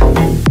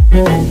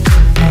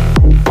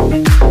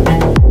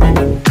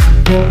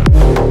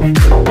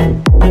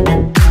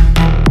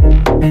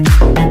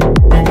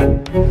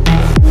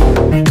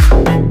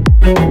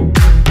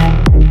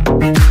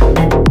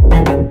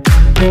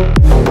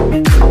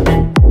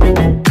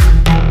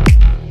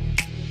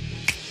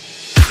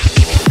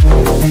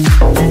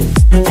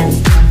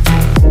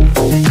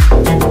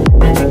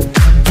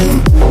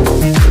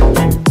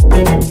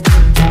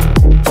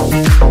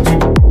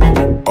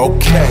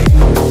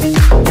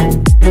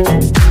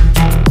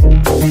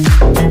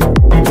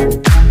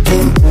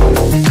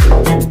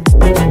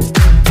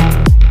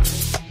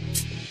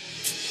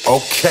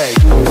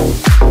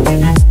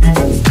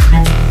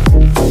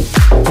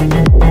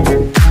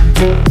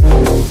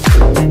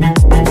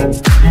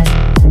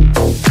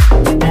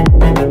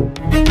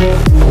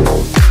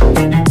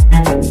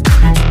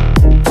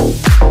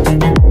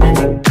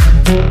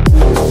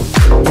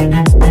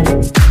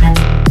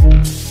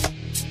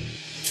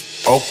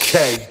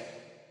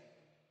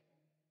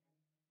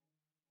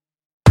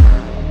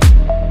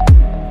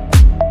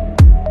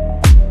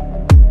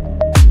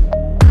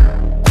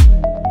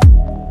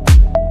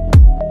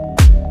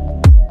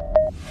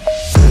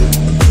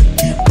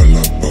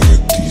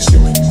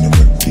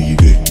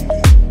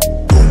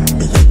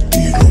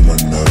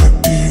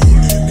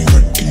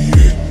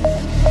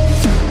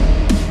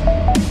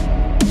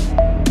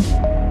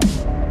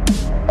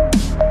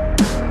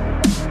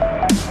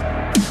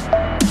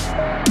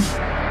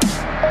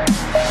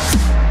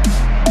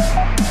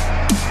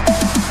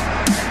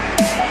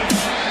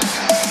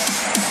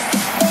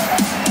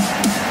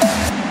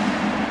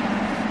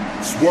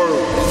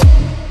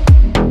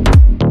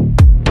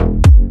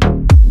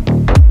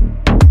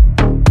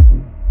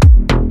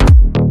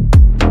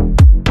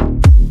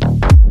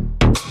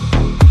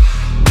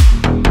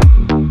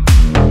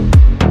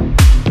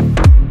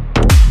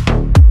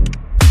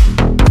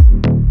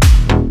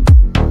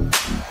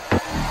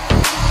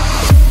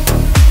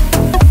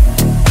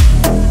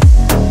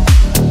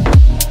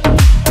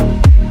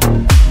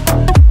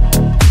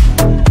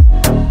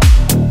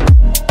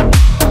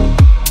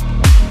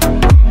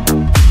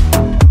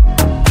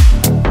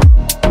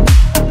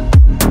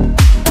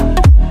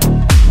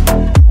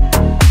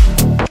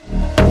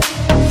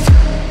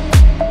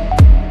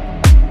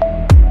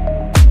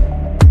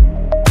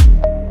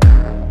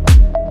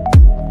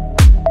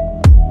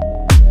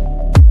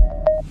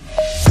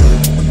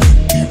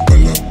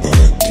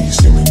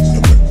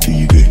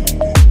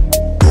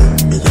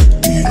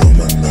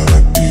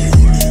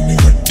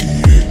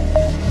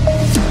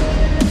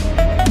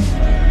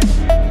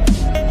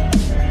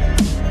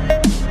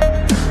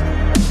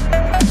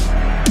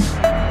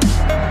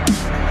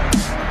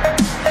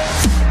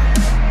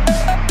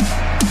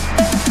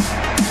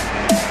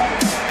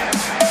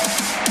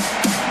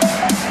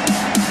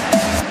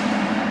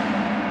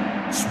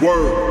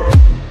 Swerve.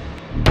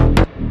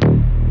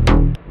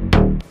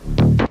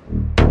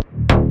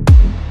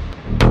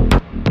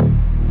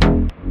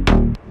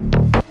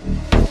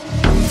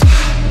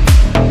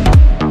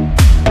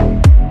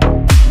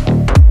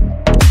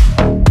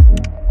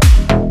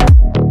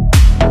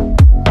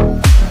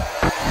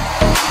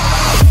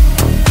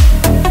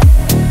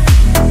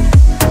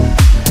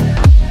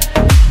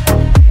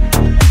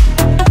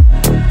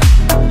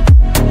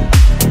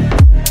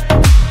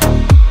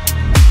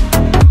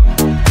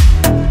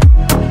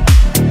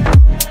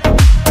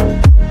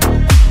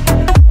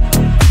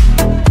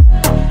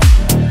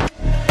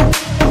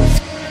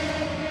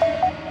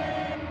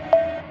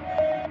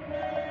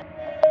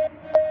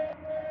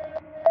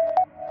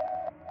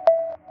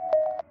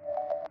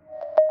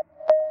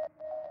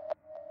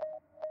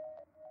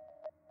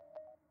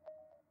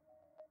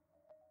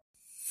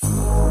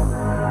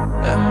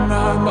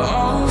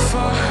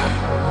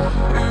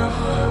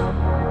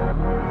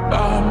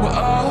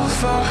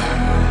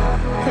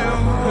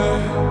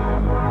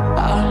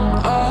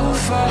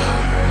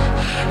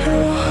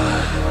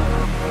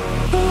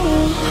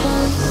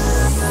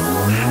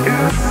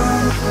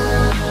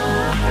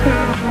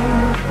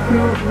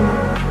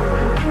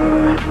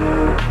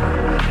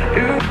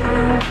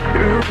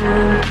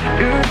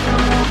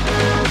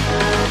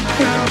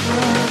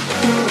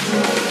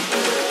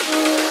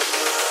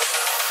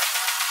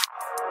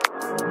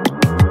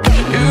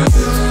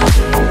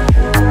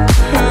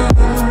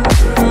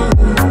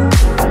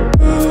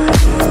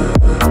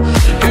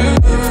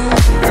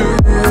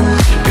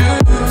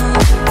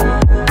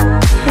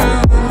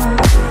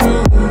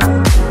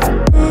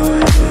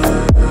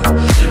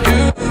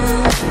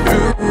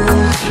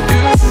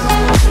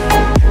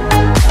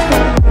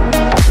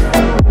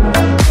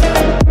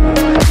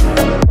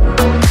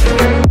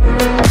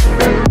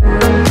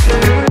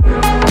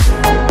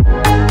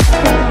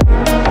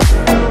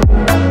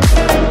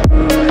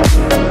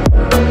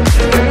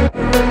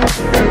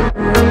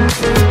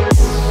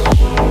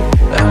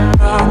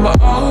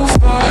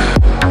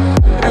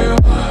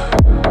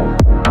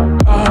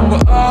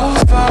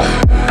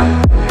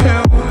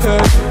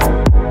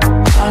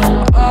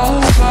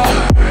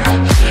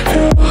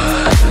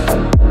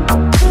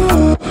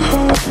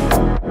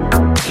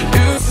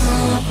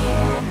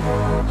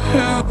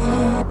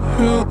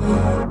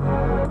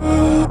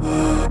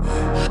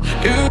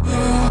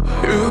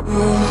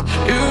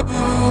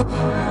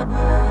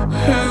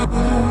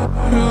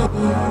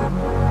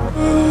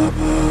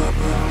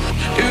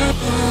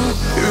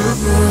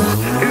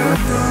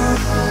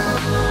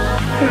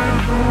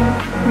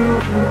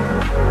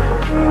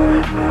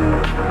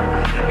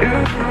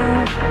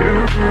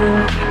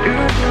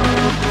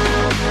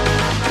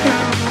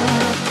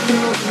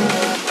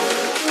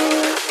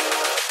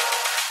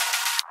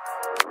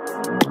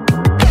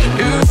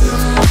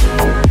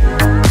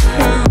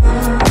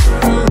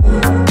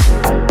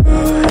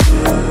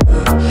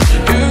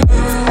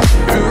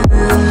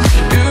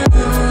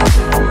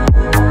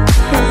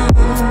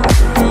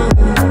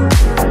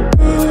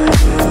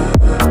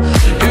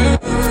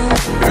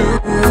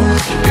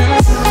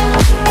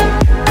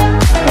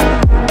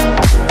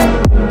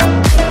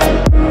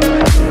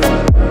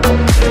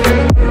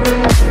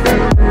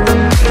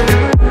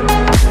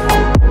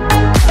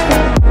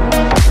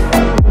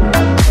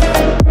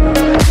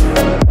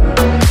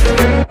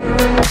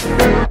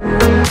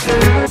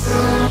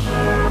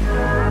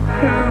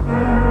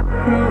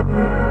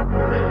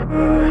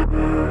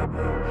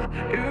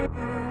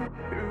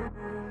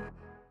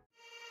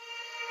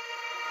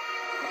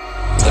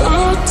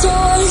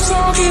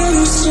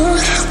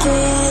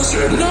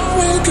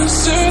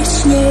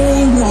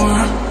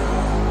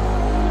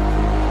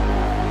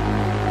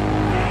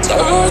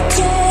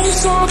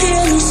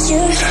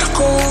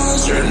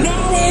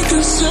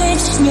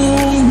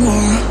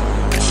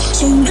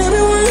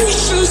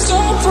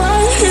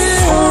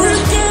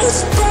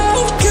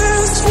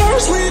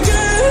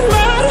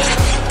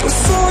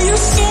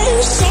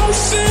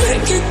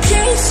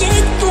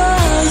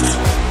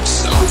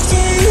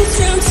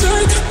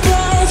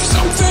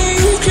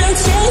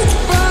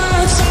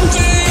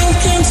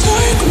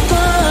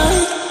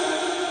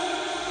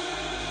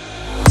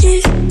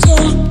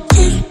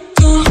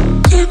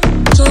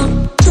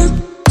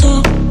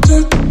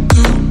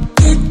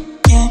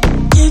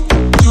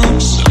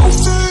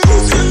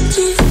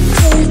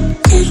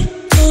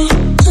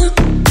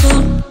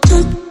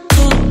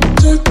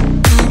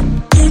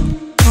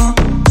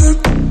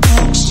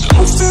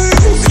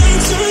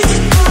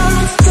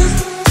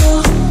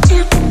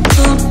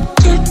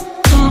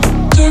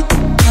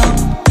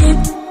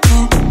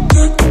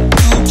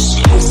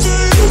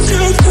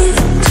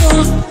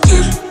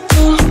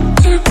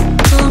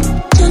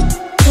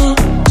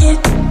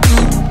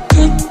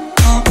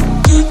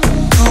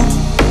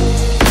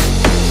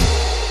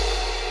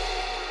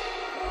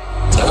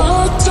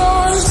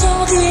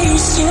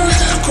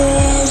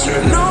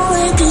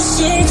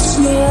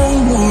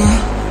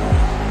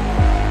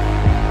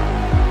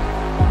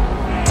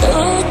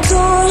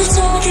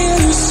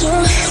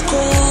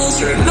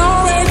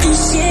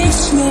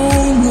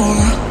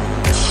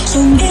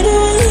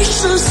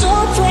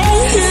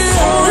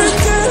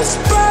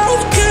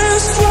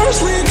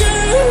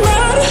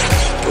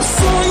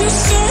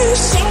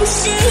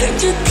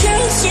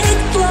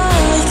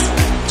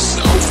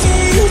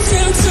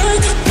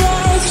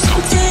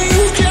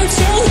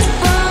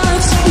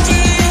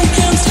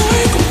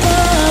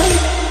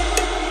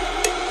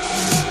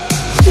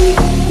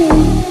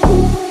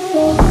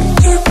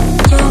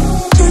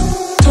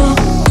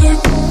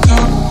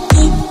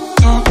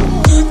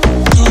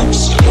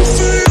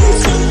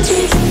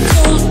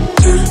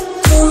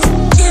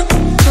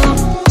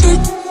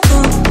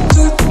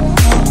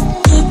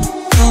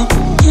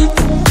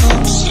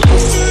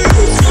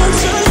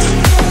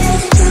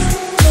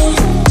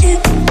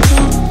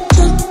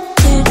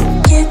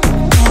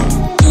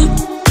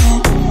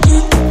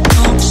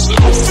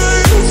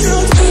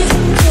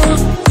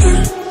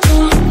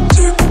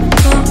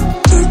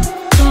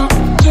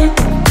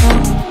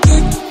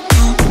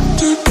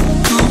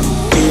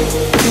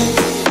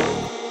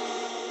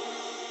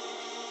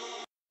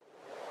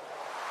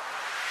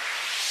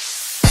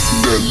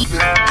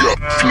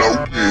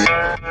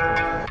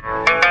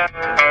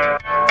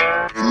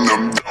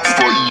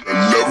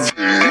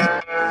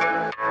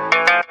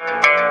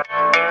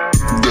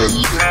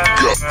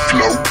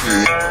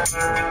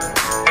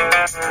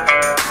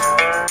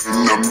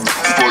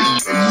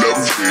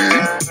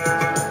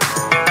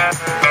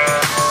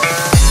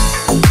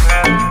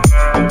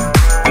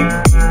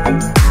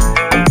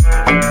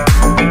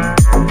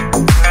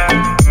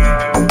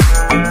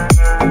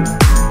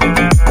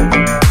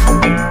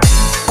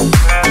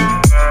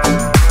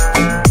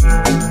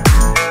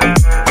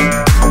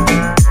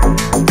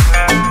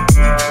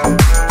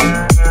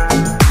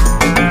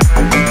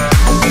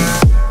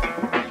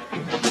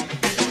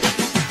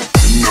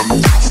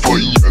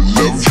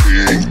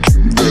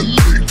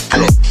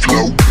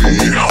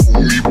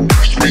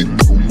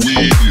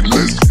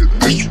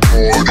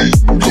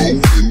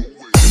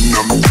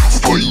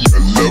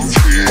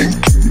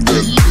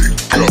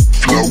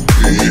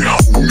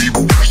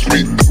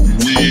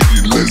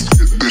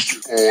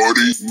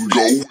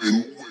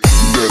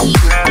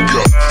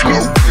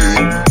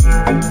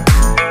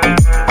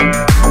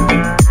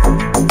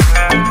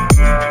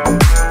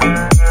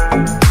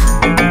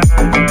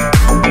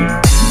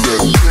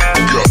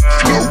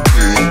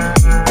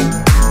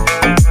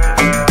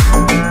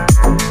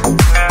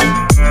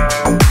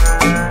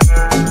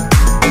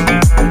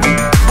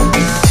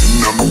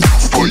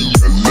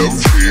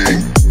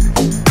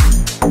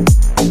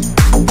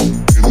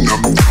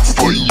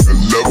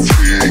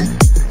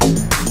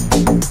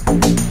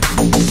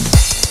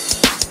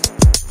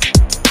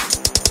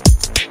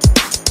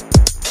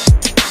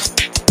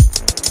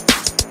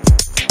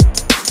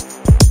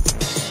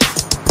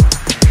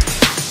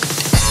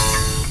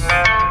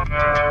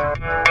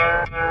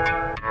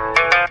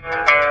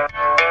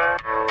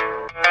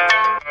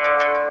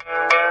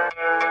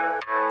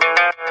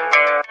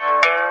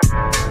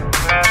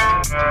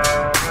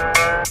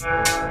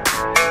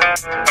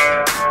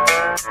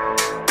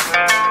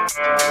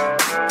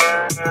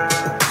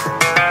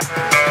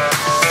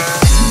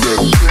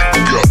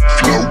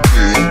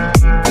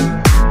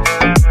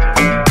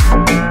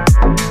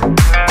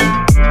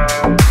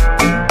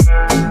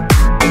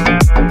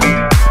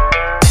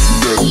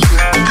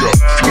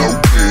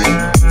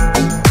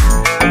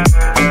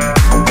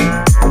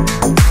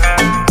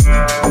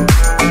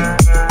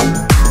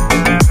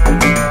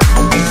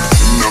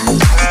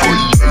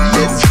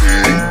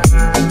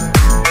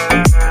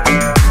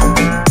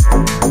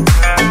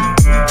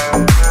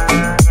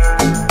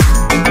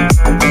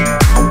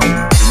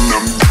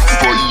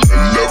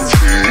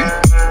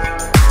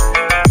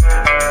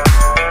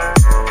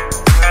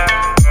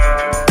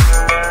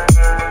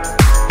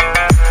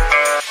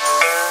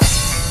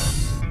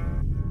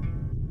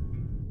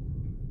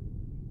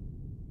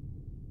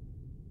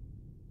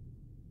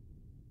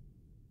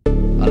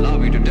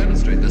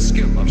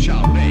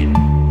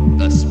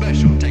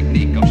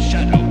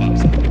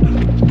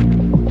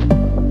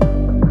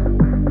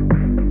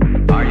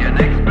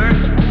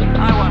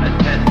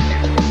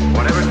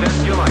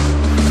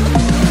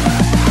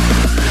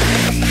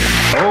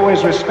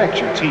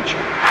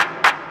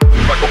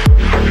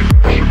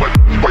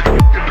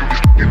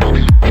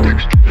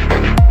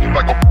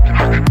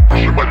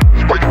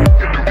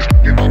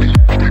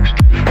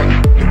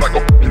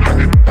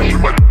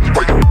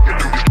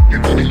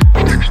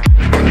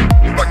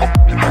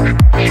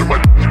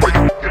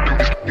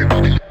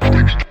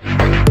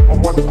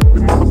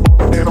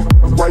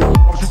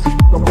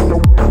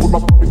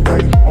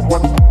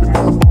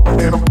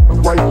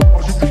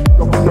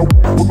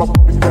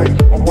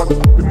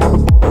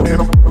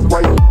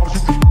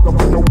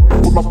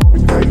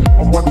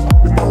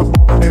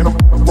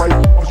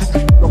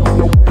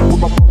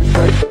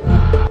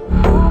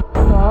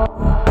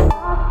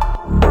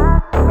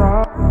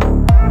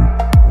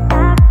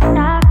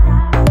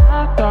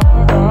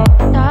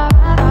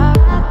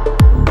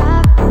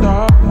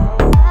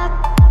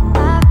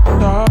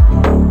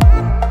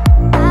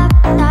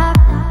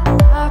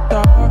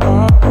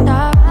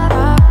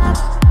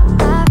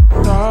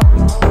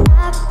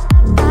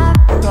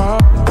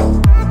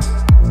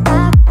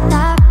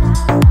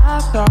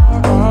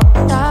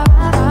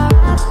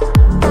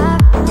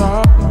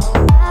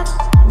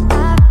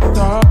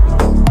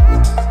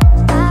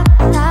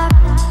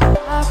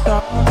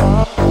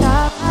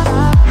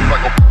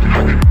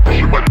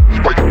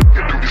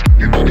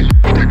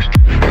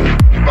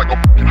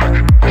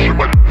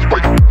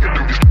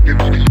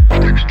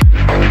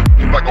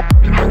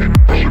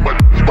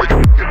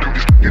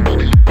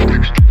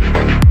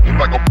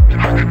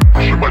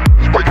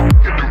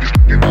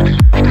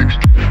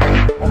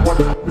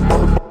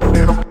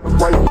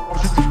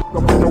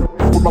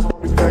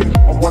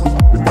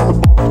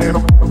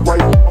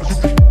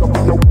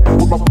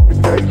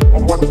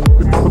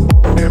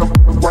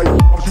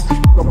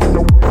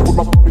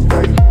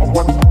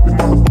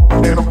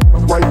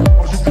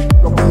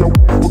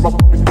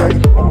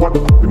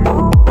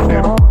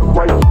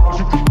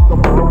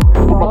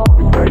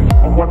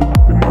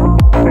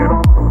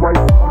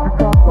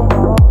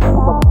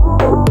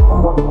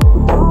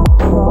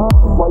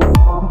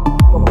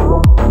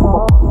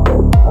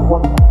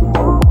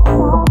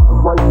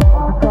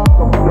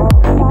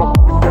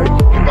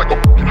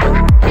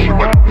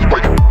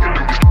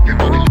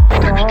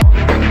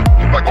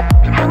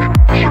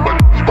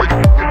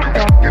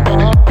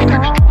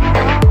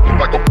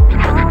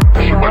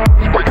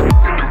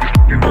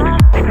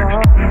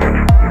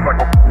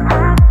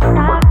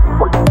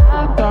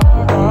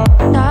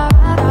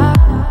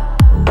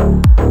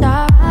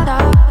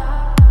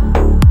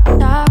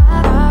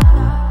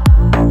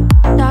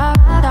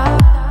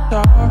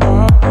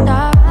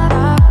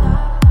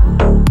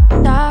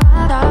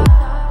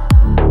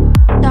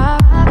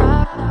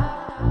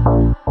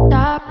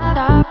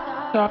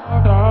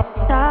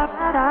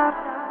 No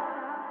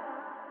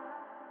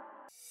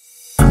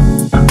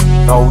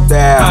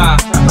doubt,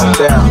 no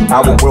doubt.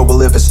 Our world will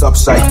live it's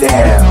upside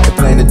down. The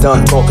planet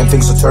done talking,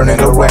 things are turning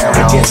around.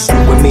 Against you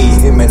and me,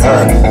 him and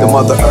her, the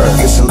mother earth.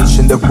 It's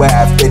unleashing the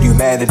wrath that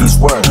humanity's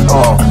worth.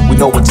 We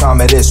know what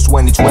time it is,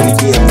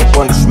 2020 year of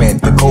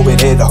punishment. The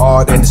COVID hit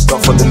hard and it's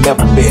tougher than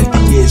ever been. The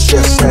years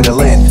just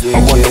settle in.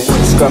 I wonder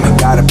what's coming,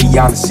 gotta be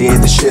honest here,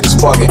 the shit is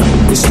bugging.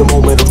 It's the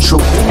moment of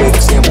truth, a big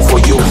example for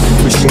you.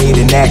 Appreciate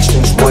in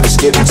actions what is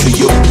given to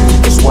you.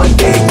 Cause one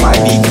day it might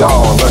be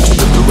gone. Learn to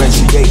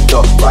differentiate the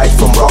right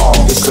from wrong.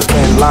 It's a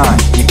thin line,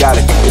 you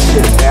gotta keep this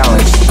shit in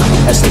balance.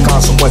 As the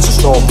consequences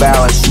don't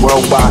balance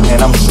worldwide,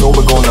 and I'm sure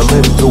we're gonna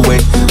live through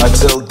it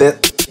until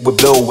death we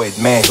blow it,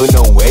 man, who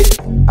know it?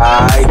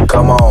 Aight,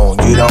 come on,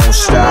 you don't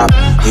stop,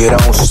 you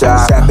don't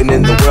stop. It's happening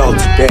in the world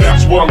today.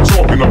 That's what I'm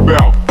talking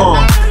about.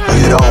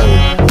 You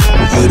don't.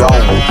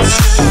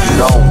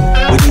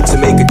 We need to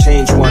make a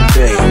change one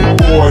day.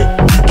 Boy,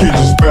 you can't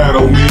just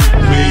battle me.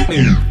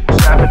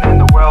 What's happening in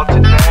the world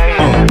today?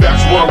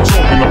 That's what I'm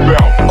talking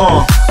about.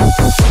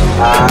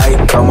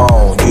 Aight, come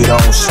on, you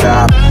don't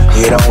stop,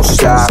 you don't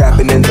stop. It's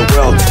happening in the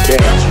world today.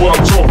 That's what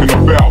I'm talking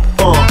about.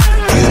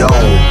 You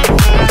don't.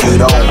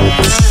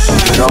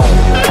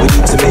 We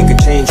need to make a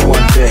change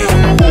one day.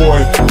 Boy,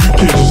 you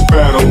can't just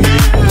battle me.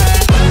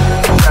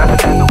 What's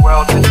happening in the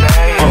world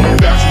today?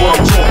 That's what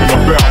I'm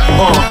talking about.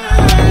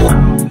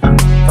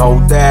 No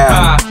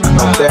doubt,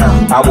 no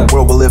doubt. Our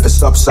world will live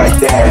it's upside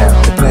down.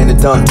 The planet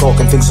done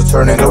talking, things are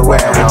turning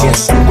around.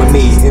 Against you and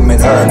me, him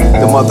and her,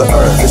 the mother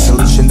earth. It's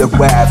unleashing the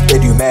wrath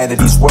that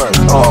humanity's worth.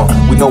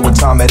 We know what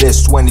time it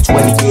is,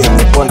 2020 year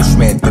of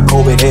punishment. The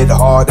COVID hit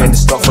hard and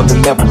it's tougher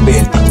than ever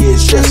been. The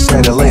years just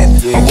settle in.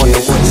 I wonder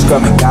what's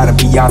coming, gotta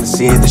be honest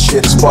here, the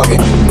shit is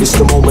bugging. It's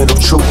the moment of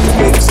truth, a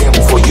big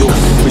example for you.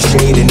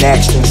 Appreciate in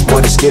actions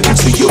what is given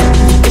to you.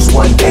 Cause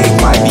one day it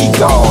might be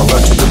gone. Learn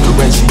to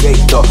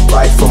differentiate the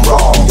right from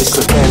wrong. It's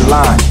a thin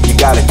line, you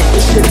gotta keep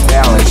this shit in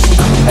balance.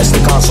 As the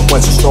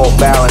consequences don't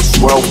balance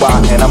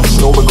worldwide, and I'm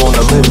sure we're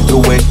gonna live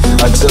through it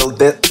until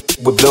death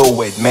we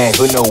blow it, man,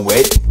 who know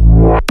it?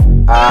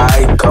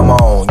 Aight, come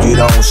on, you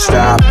don't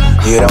stop,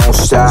 you don't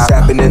stop. It's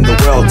happening in the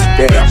world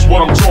today. That's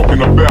what I'm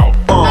talking about.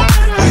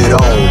 You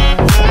don't.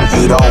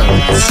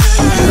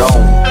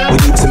 We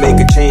need to make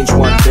a change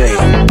one day.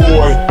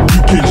 Boy,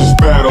 you can't just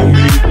battle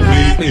me.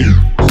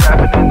 What's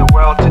happening in the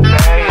world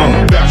today?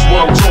 That's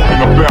what I'm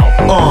talking about.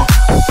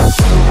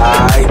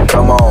 Aight,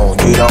 come on,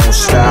 you don't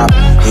stop,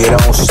 you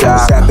don't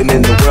stop. It's happening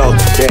in the world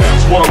today.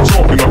 That's what I'm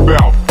talking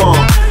about.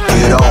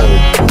 You don't.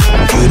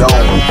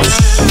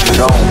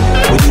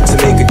 We need to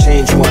make a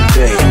change one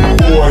day.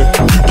 Boy,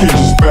 you can't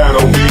just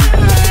battle me.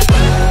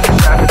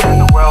 What's happening in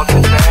the world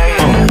today?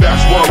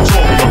 That's what I'm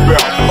talking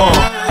about.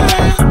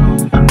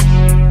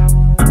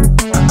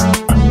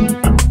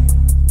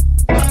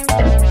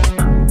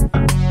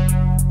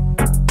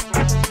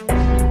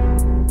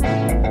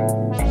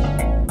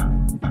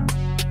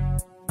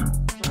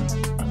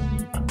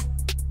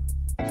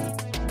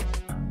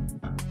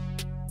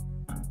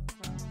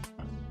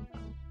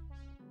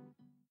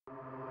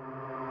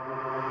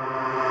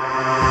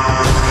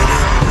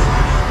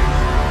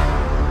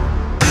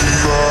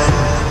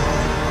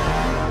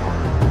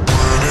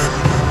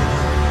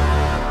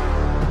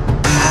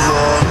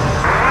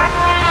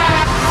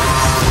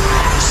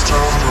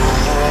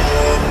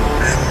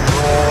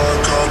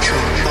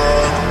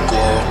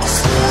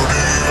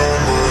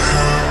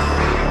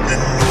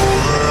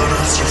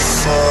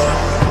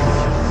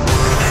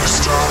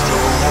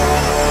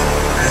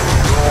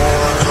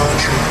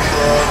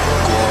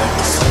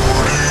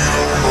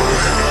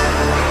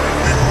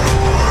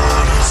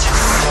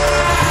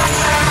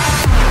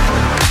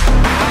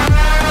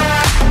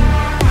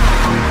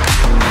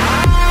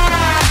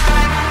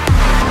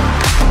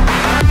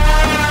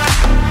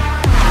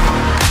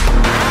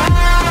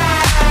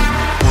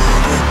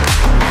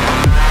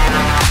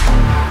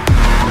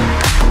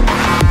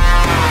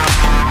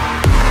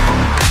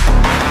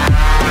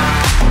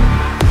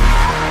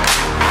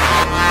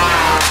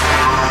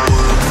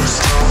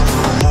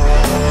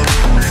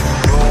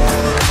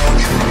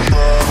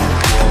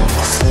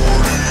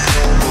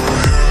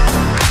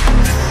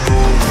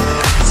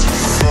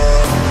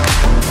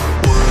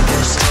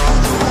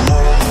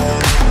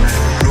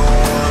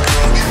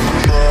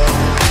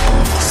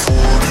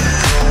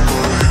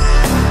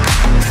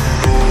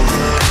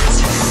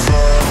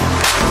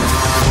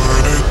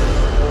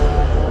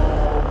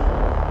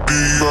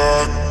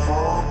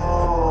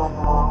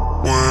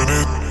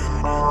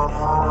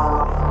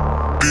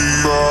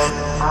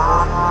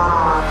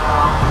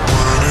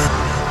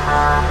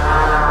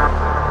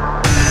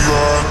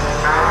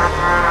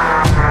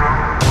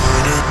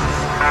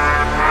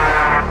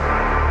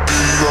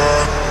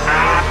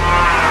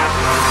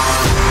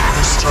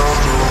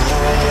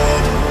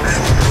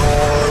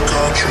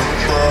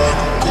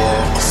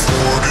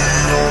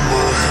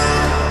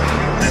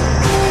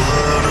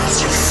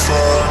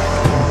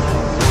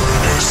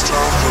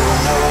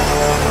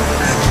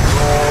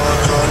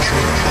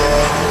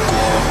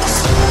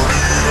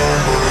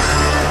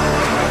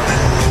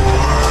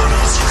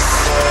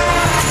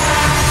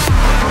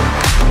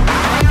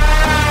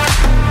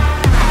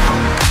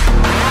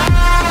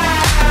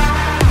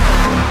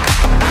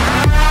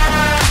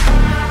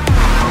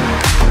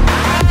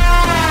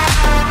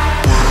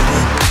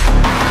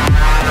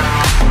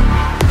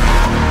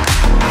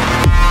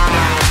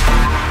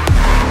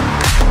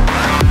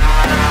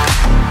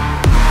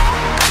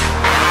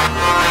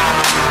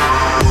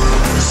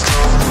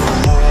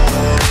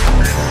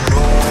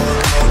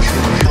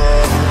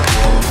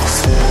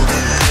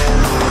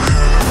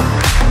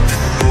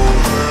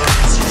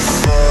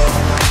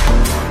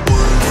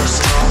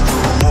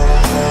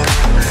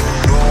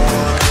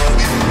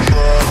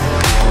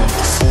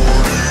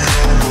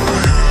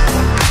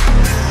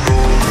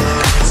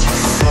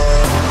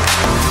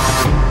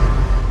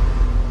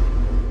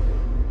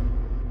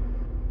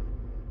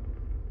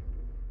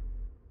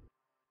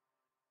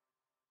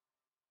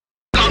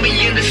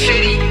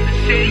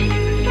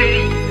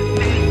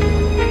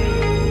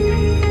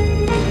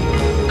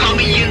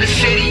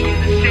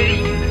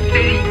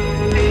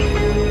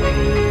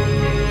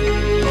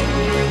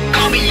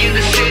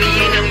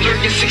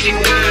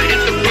 63rd.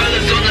 If the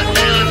brothers on the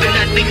L, then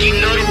I think you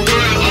know the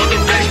word. All the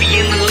racks be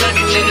in the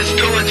luggage and it's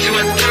going to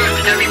a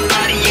third.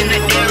 Everybody in the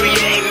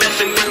area ain't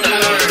messing with the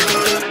herd.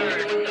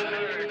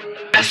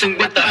 Messing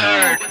with the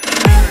herd.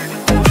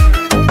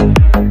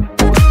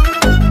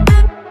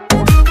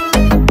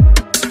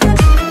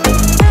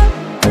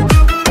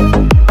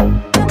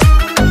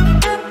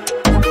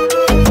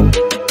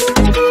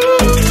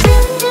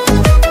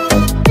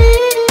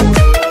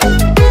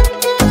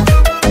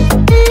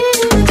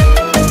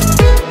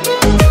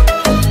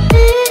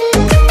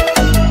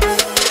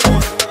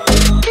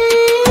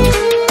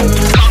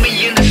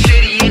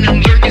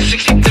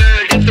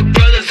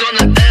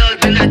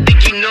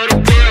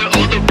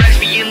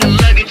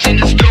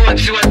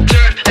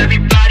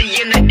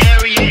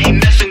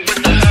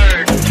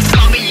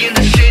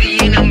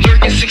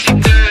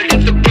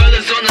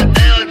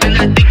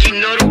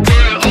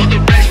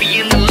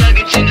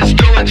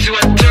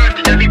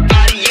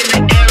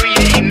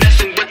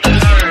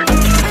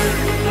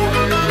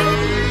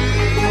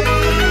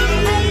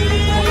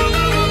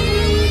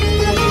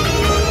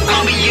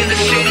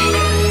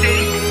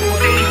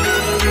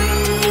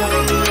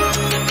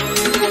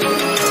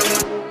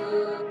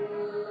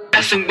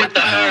 With the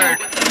herd.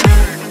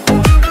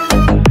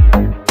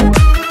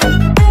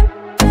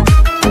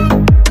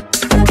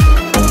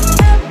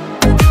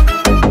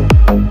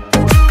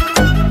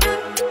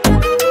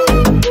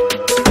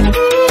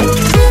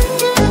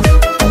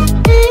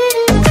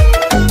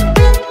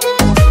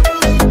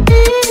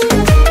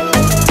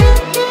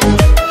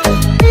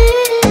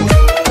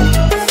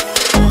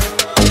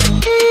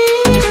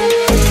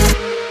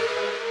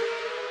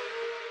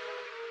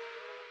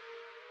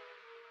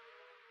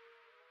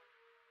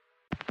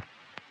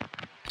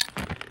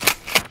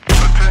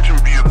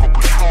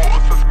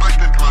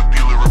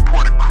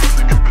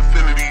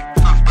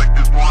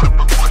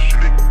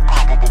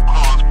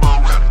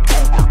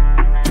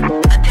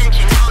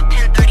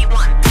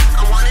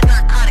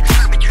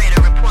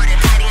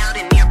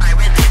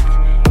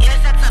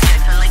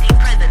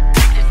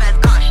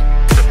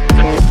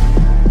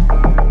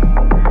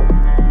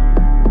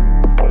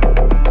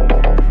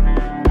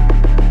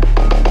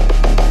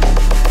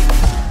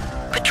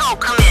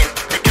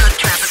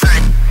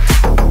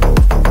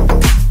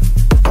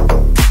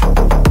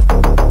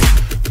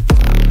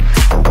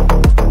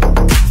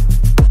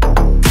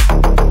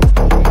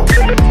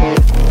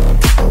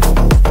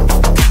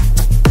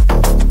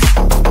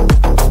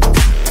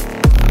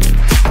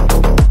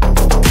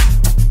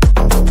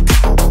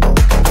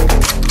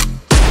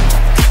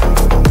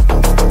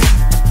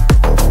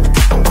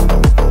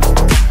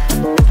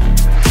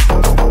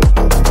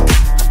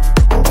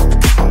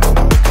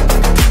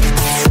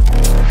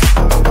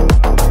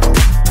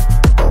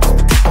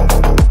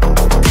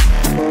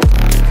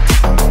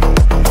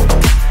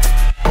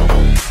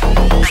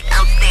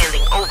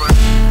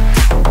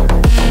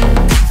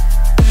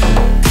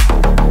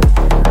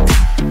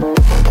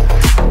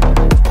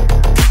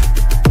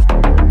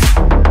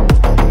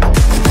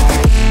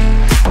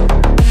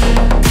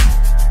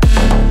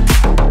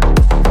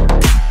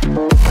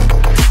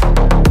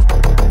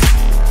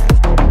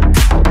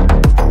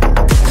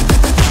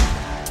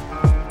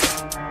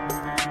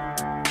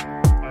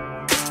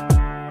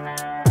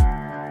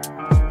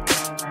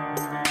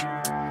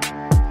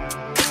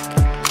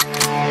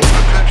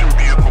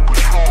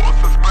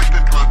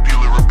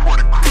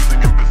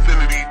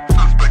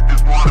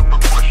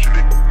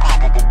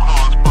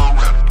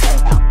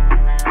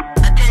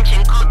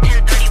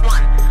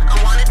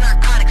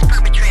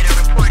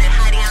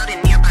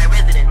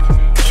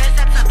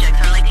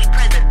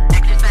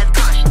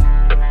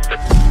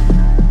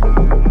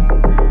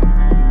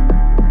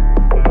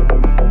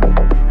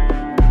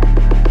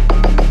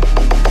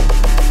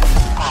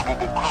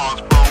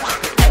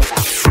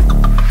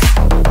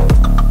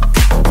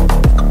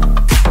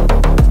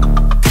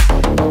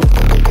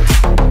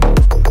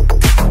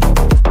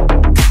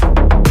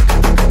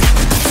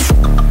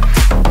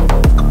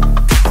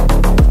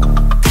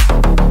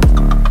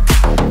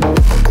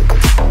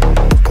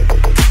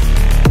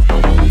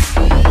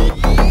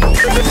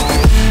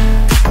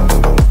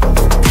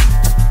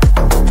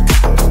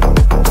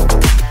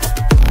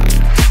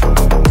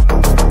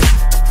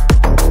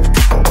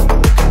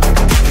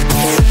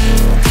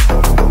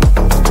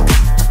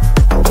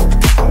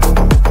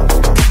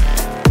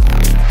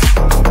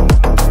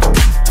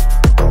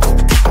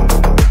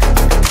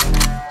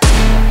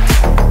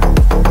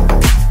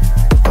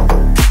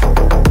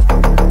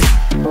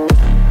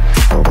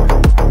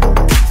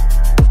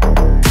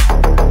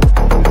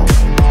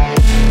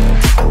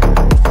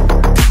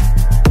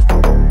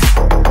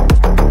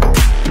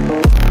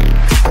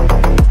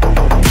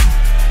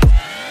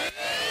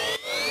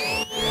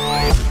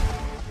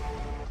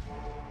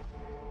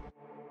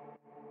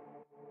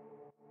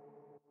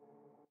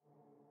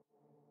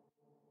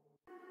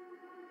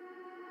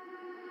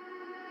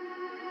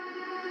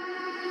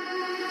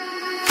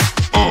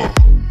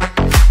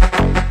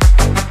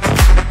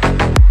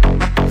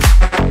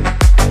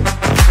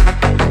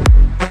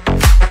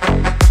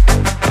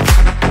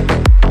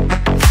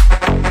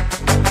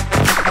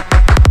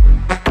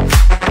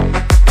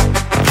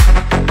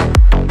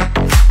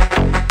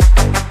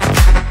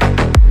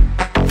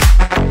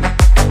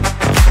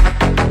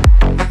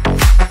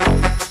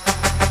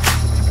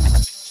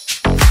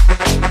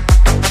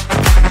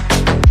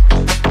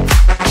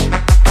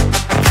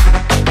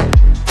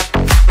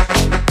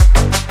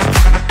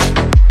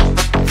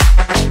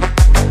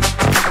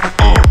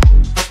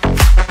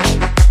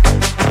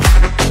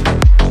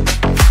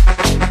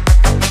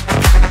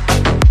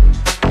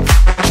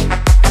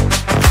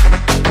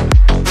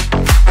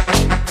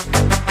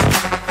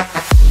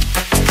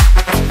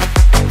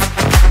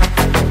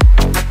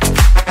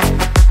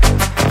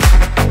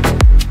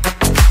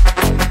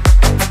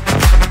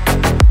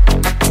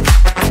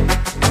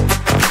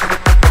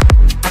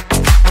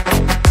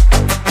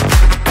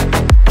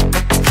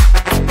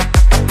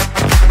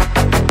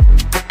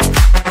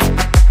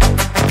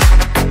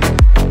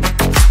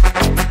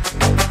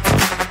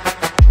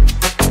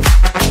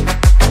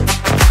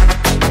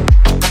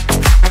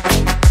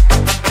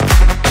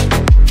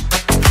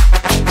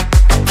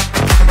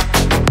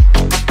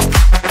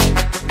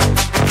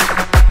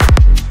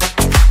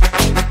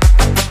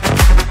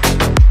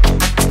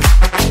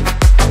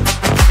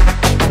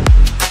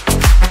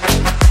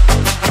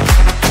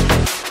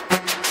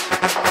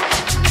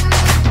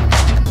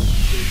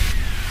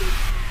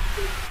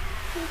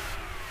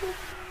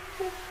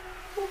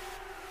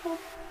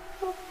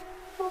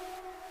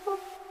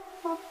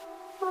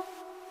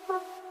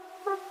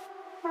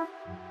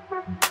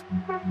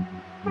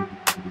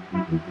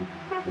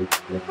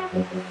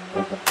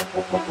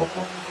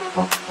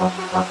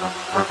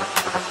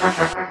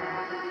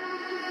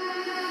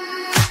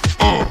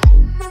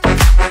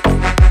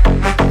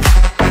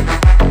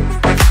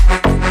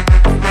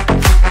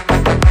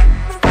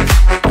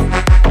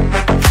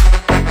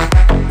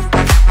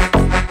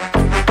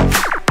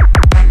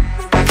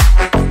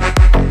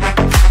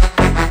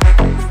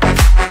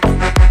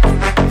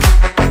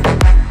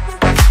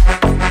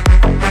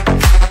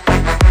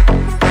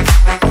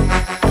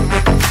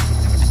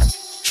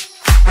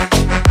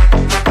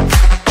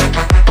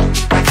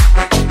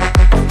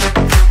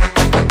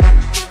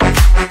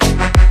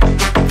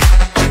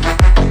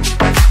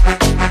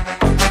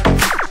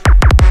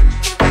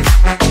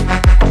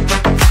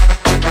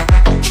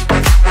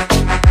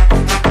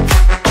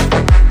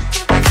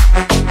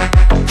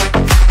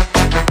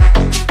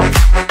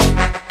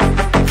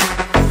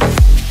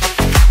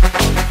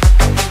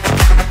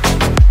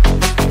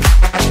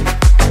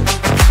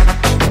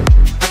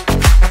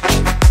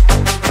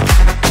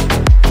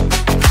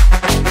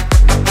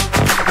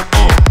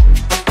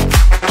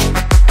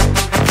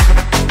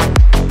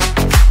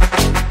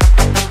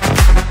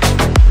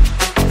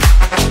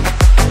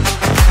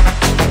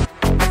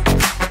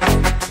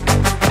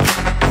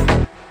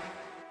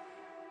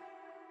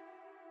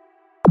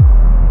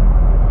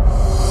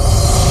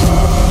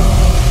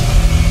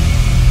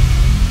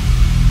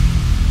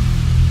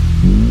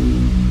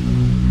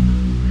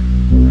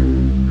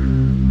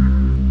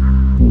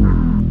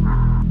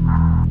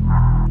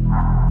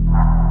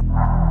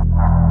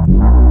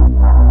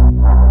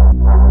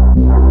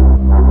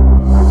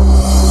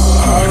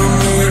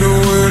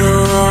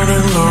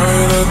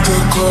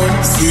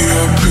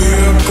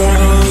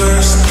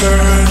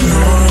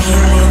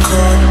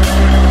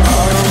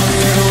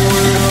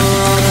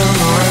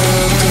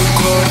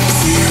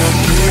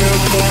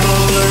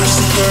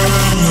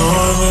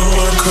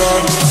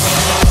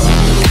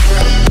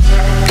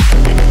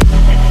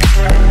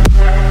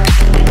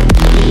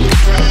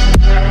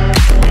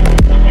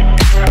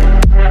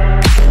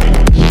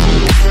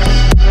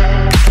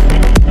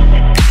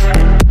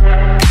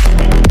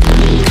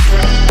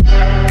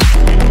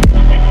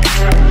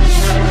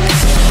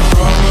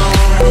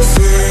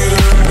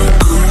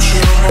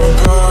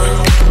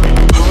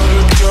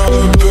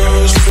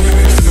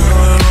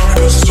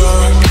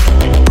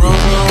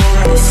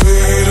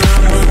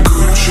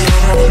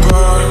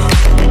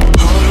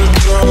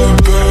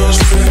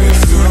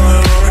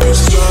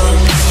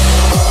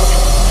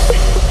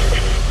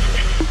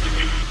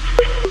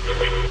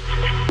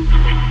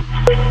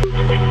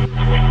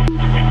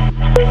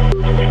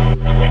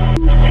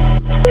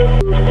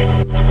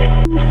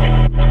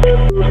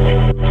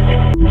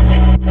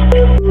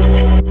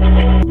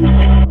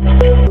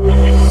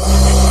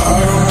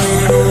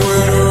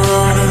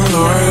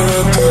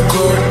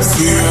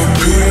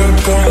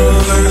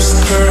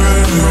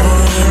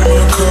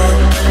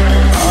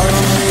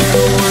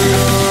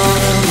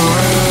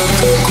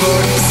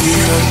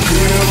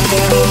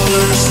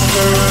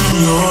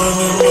 You're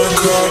in my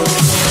cup.